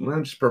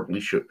lounge is probably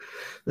shut.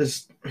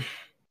 There's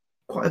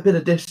quite a bit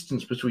of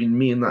distance between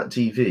me and that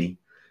TV,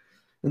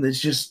 and it's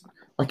just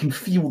I can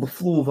feel the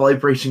floor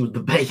vibrating with the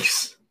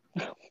bass.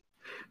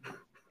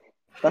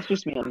 That's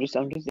just me. I'm just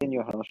in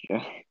your house,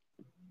 Joe.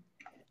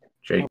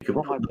 Jacob,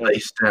 put the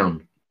bass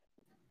down.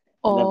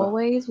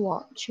 Always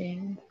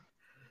watching.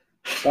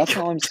 That's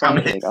how I'm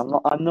psychic.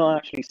 I'm not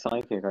actually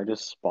psychic. I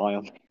just spy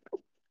on.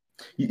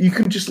 You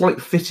can just like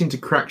fit into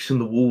cracks in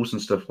the walls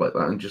and stuff like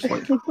that, and just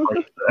like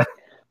right there.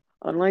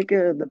 Unlike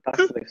the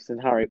basilisk in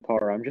Harry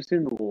Potter, I'm just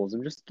in the walls.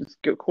 I'm just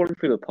crawling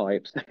through the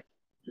pipes.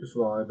 Just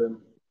vibing.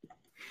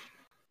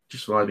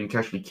 Just vibing,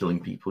 casually killing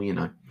people, you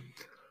know.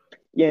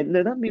 Yeah,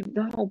 no,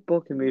 that whole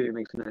book and movie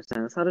makes no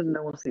sense. How did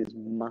no one see this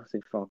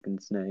massive fucking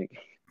snake?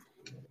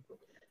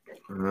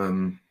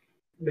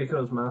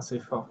 Because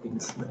massive fucking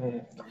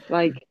snake.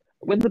 Like,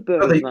 when the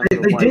bird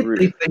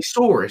they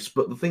saw it,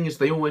 but the thing is,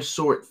 they always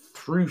saw it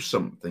through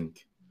something.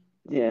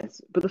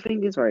 Yes, but the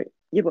thing is, right,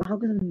 yeah, but how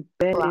can they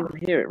barely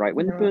even hear it, right?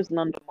 When the birds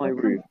land on my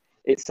roof,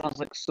 it sounds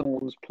like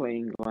someone's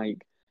playing,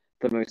 like,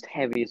 the most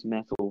heaviest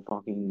metal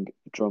fucking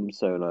drum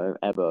solo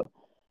ever.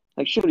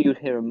 Like, surely you'd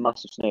hear a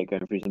massive snake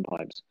going through some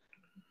pipes.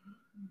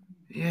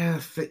 Yeah,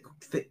 thick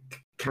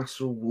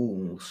castle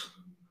walls.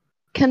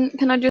 Can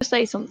I just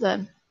say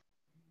something?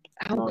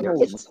 How Oh, cold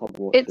yes. was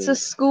Hogwarts? It's a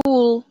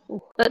school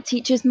that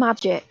teaches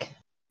magic.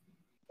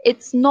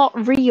 It's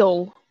not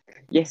real.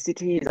 Yes,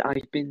 it is.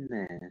 I've been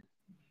there.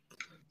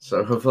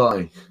 So have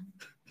I.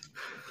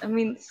 I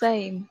mean,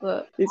 same,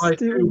 but It's I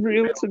still do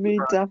real feel to me,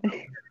 right. damn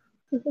it.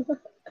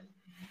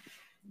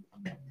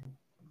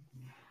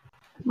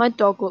 my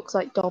dog looks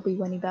like Dobby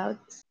when he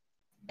barks.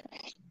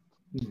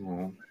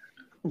 Aw.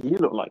 You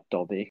look like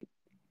Dobby.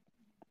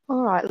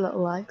 Alright,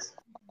 little legs.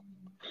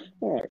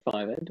 Alright,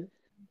 Fivehead.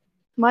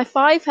 My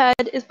 5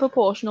 head is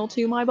proportional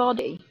to my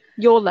body.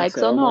 Your legs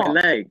So are my not.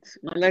 legs.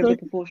 My legs are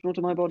proportional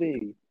to my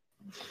body.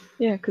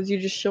 Yeah, because you're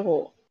just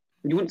short.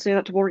 You wouldn't say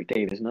that to Warwick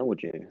Davis, now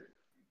would you?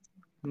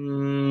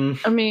 Hmm.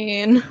 I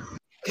mean,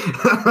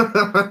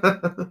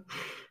 I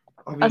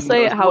mean,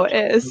 say it as how much-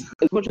 it is.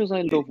 As much as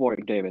I love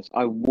Warwick Davis,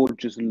 I would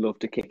just love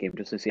to kick him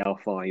just to see how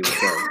far he would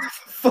go.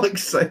 For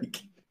fuck's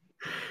sake.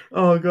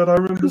 Oh god, I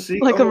remember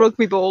seeing Like a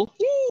rugby ball.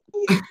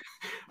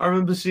 I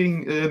remember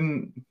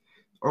seeing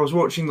I was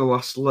watching the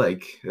last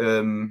leg,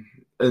 and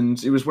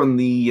it was when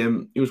the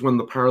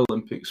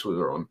Paralympics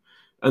were on.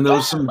 And there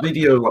was some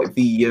video like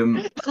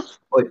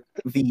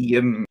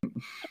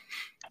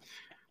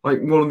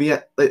like one of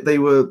the they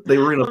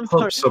were in a I'm pub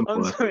sorry,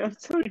 somewhere. I'm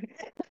sorry.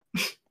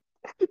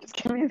 Just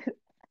give me a bit.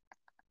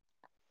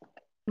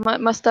 My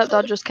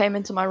stepdad just came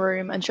into my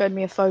room and showed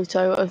me a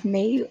photo of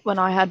me when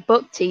I had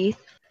buck teeth,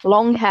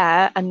 long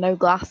hair, and no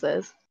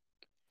glasses.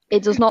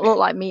 It does not look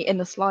like me in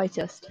the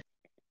slightest.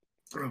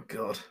 Oh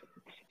god.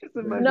 Just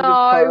imagine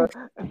No.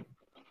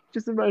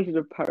 Just imagine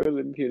a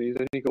Paralympian who's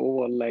only got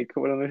one leg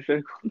coming on a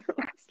show called The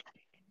Last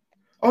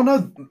Oh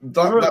no,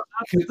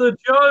 That's the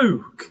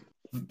joke.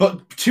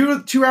 but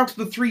two out of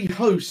the 3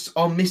 hosts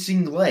are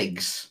missing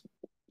legs.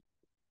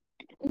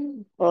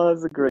 Leg. Oh,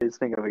 that's the greatest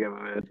thing I've ever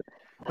heard.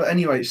 But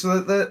anyway, so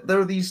there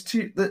are these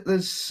two.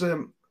 There's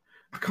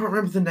I can't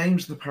remember the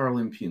names of the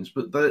Paralympians,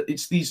 but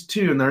it's these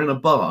two, and they're in a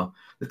bar.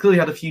 They clearly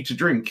had a few to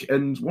drink,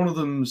 and one of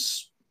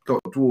them's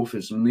got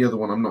dwarfism, and the other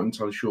one I'm not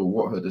entirely sure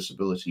what her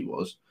disability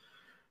was.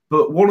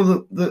 But one of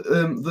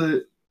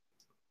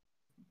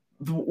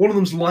one of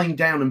them's lying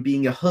down and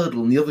being a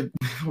hurdle, and the other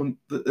one,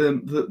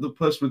 the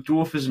person with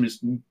dwarfism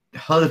is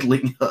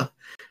hurdling her.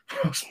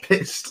 I was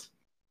pissed.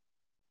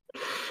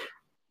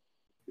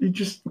 It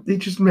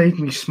just made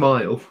me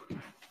smile.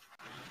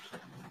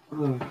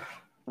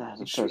 That's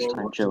the first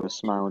time Joe has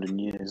smiled in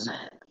years.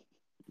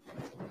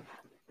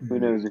 Who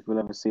knows if we'll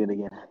ever see it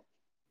again.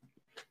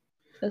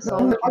 That's No,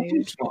 all I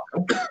do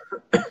smile.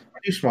 I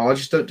do smile. I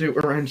just don't do it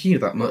around you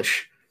that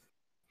much.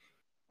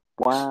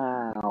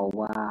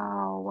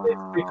 Wow.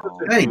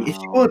 Hey, if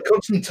you weren't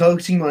constantly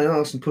targeting my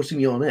ass and putting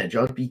me on edge,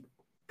 I'd be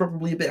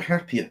probably a bit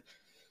happier.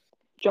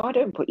 Joe, I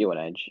don't put you on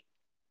edge.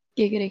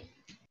 Giggity.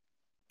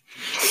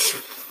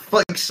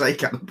 Fuck's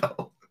sake,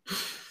 Annabelle.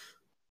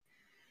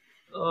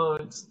 Oh,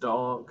 it's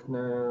dark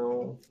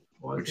now.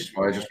 Which is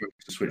why I just went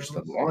to switch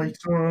the light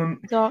on.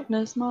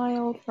 Darkness, my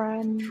old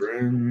friend.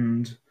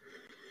 Friend,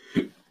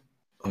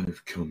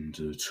 I've come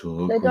to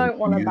talk They don't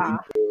want with to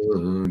bath.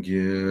 you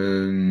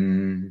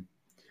again.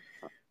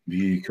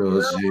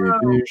 Because a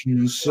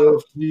vision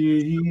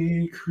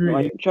softly creeps.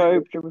 Right,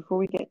 Joe, before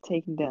we get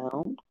taken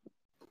down,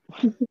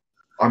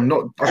 I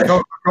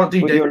can't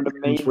do with your David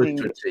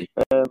amazing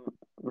Beckham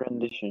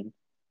rendition.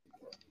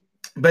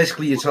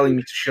 Basically, you're telling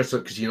me to shut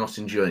up because you're not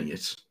enjoying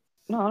it.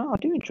 No, I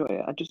do enjoy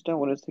it. I just don't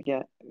want us to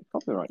get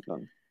copyright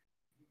done.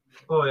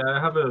 Oh yeah, I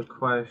have a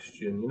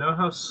question. You know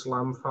how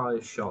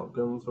slamfire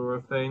shotguns are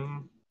a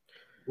thing?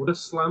 Would a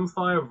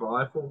slamfire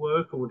rifle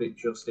work, or would it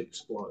just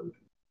explode?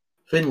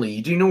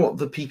 Finley, do you know what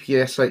the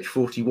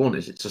PPSH-41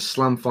 is? It's a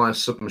slamfire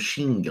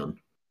submachine gun.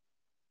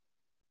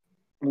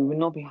 We would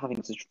not be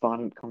having such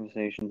violent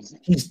conversations.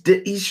 He's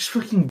just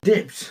fucking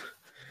dipped.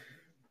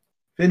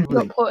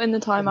 Finley, Got put in the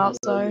timeout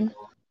zone.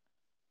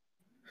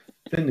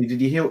 Finley,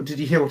 did you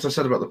hear what I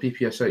said about the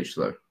PPSH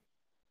though?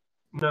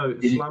 No,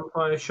 Did you-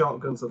 slamfire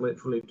shotguns are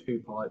literally 2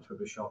 pipes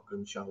with a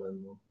shotgun shell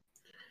in them.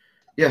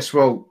 Yes,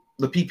 well,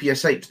 the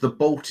PPSH, the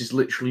bolt is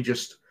literally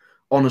just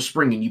on a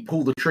spring, and you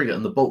pull the trigger,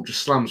 and the bolt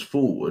just slams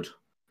forward,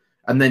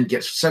 and then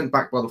gets sent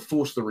back by the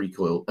force of the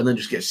recoil, and then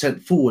just gets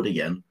sent forward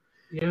again.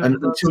 Yeah, And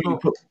but that's until you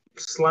not... put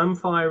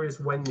Slamfire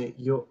is when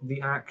the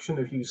action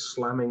of you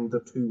slamming the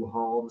 2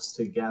 halves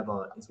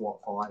together is what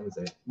fires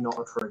it, not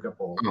a trigger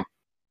pull. Oh.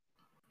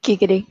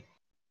 Giggity.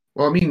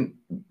 Well, I mean,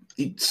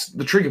 it's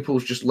the trigger pull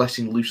is just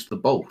letting loose the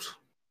bolt.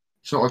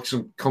 It's not like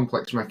some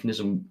complex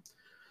mechanism.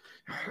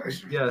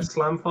 Yeah,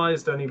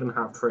 slamfires don't even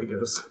have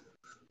triggers.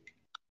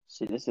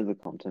 See, this is the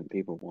content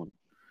people want.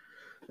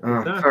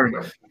 Fair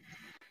enough.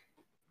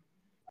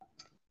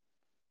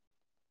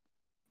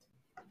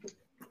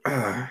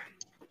 Do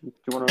you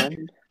want to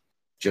end?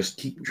 Just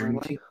keep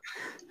drinking.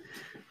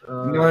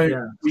 No,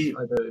 No, yes,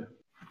 I do.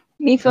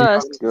 Me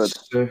first.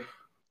 Good.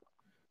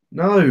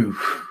 No,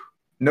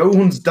 no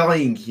one's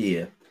dying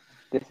here.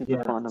 This is Yes.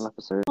 the final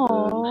episode.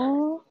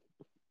 Aww.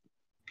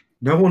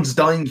 No one's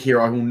dying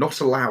here. I will not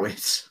allow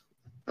it.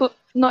 But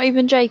not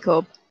even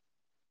Jacob.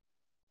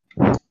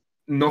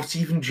 Not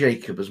even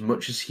Jacob, as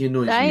much as he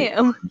annoys me.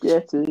 Damn.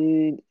 Get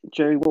in.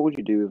 Joey, what would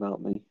you do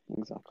without me?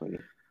 Exactly.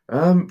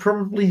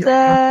 Probably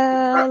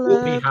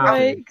Celebrate.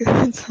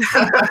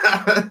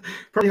 probably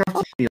have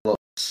to be a lot.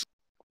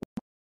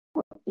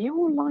 You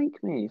all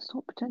like me.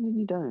 Stop pretending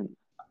you don't.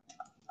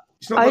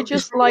 It's not I that- it's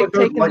just not that I like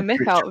don't taking the like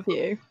mick you, out of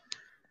you.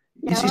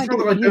 It's Yeah, not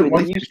that I you, don't and like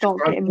then you you, start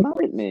I getting mad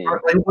at me.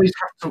 always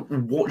have to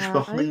watch Right.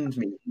 behind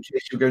me in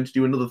case you're going to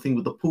do another thing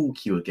with the pool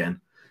cue again.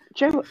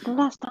 Joe, the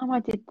last time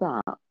I did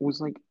that was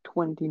like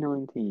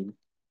 2019.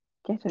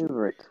 Get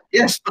over it.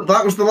 Yes, but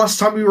that was the last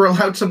time we were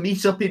allowed to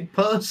meet up in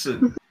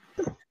person.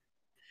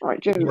 Right,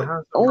 Joe, He has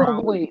a all the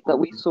problem. way that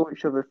we saw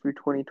each other through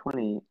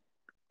 2020,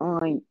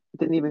 I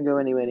didn't even go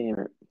anywhere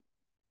near it.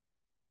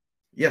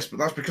 Yes, but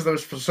that's because there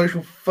was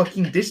social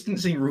fucking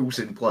distancing rules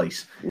in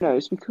place. No,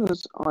 it's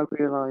because I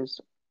realised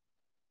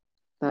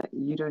that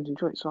you don't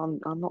enjoy it, so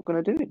I'm not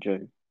going to do it, Joe.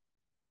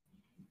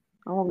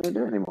 I'm not going to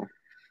do it anymore.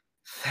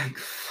 Thank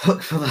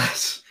fuck for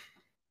that.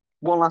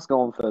 One last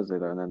go on Thursday,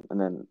 though,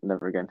 and then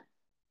never again.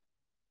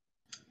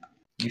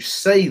 You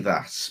say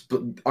that,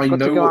 but I Got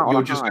to know go out what on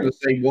you're a just high. going to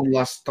say one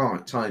last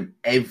time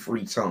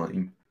every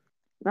time.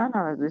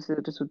 No, this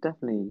would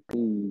definitely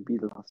be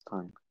the last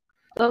time.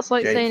 That's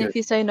like saying Jacob. if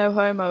you say no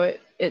homo,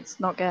 it's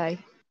not gay.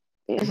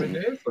 It It isn't.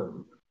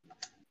 isn't.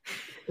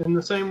 In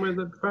the same way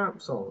that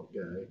traps aren't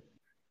gay.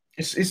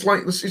 It's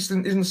like this. It's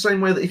in the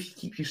same way that if you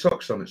keep your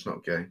socks on, it's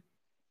not gay.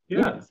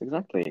 Yeah. Yes,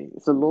 exactly.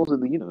 It's the laws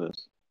of the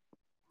universe.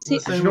 In the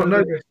See, same you way not know-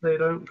 that if they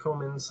don't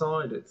come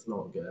inside, it's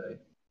not gay.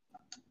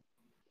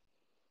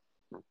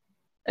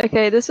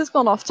 Okay, this has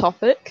gone off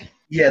topic.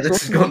 Yeah,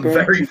 this has gone Going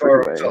very too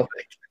far off away.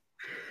 topic.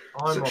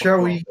 I'm So not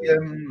shall we?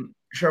 talking.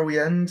 Shall we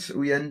end? Are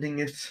we ending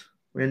it?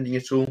 We're ending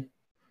it all.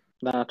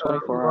 Nah,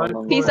 24 hour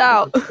long. Peace like,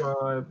 out.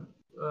 Subscribe.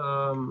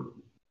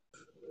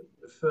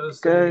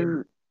 Thursday,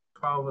 Go,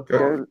 12 o'clock,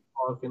 go.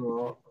 parking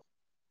lot.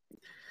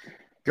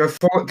 Go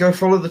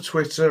follow the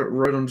Twitter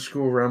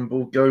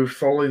road_ramble. Go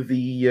follow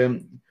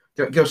the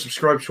go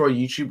subscribe to our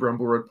YouTube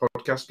Ramble Road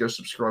podcast. Go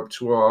subscribe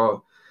to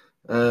our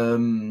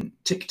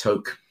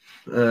TikTok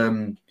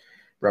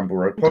Ramble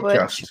Road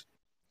podcast.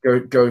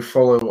 Go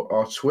follow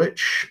our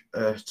Twitch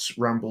at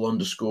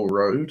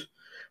ramble_road.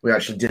 We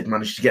actually did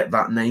manage to get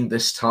that name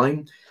this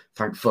time.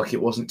 Thank fuck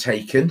it wasn't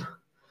taken.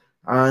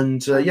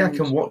 And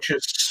come watch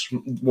us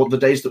what the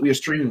days that we are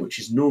streaming, which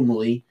is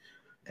normally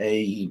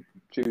a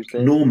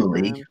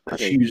Friday.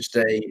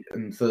 Tuesday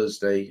and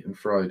Thursday and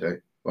Friday.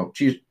 Well,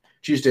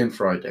 Tuesday and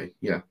Friday,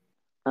 yeah.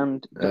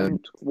 And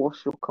don't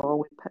wash your car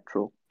with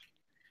petrol.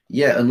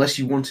 Yeah, unless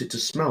you want it to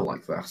smell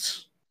like that.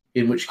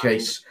 In which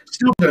case,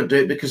 still don't do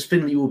it because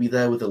Finley will be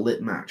there with a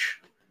lit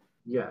match.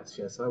 Yes,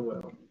 I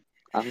will.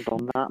 And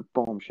on that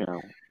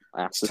bombshell,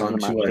 I have It's to send time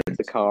the to match end. into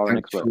the car and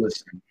Thanks for explode.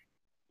 listening.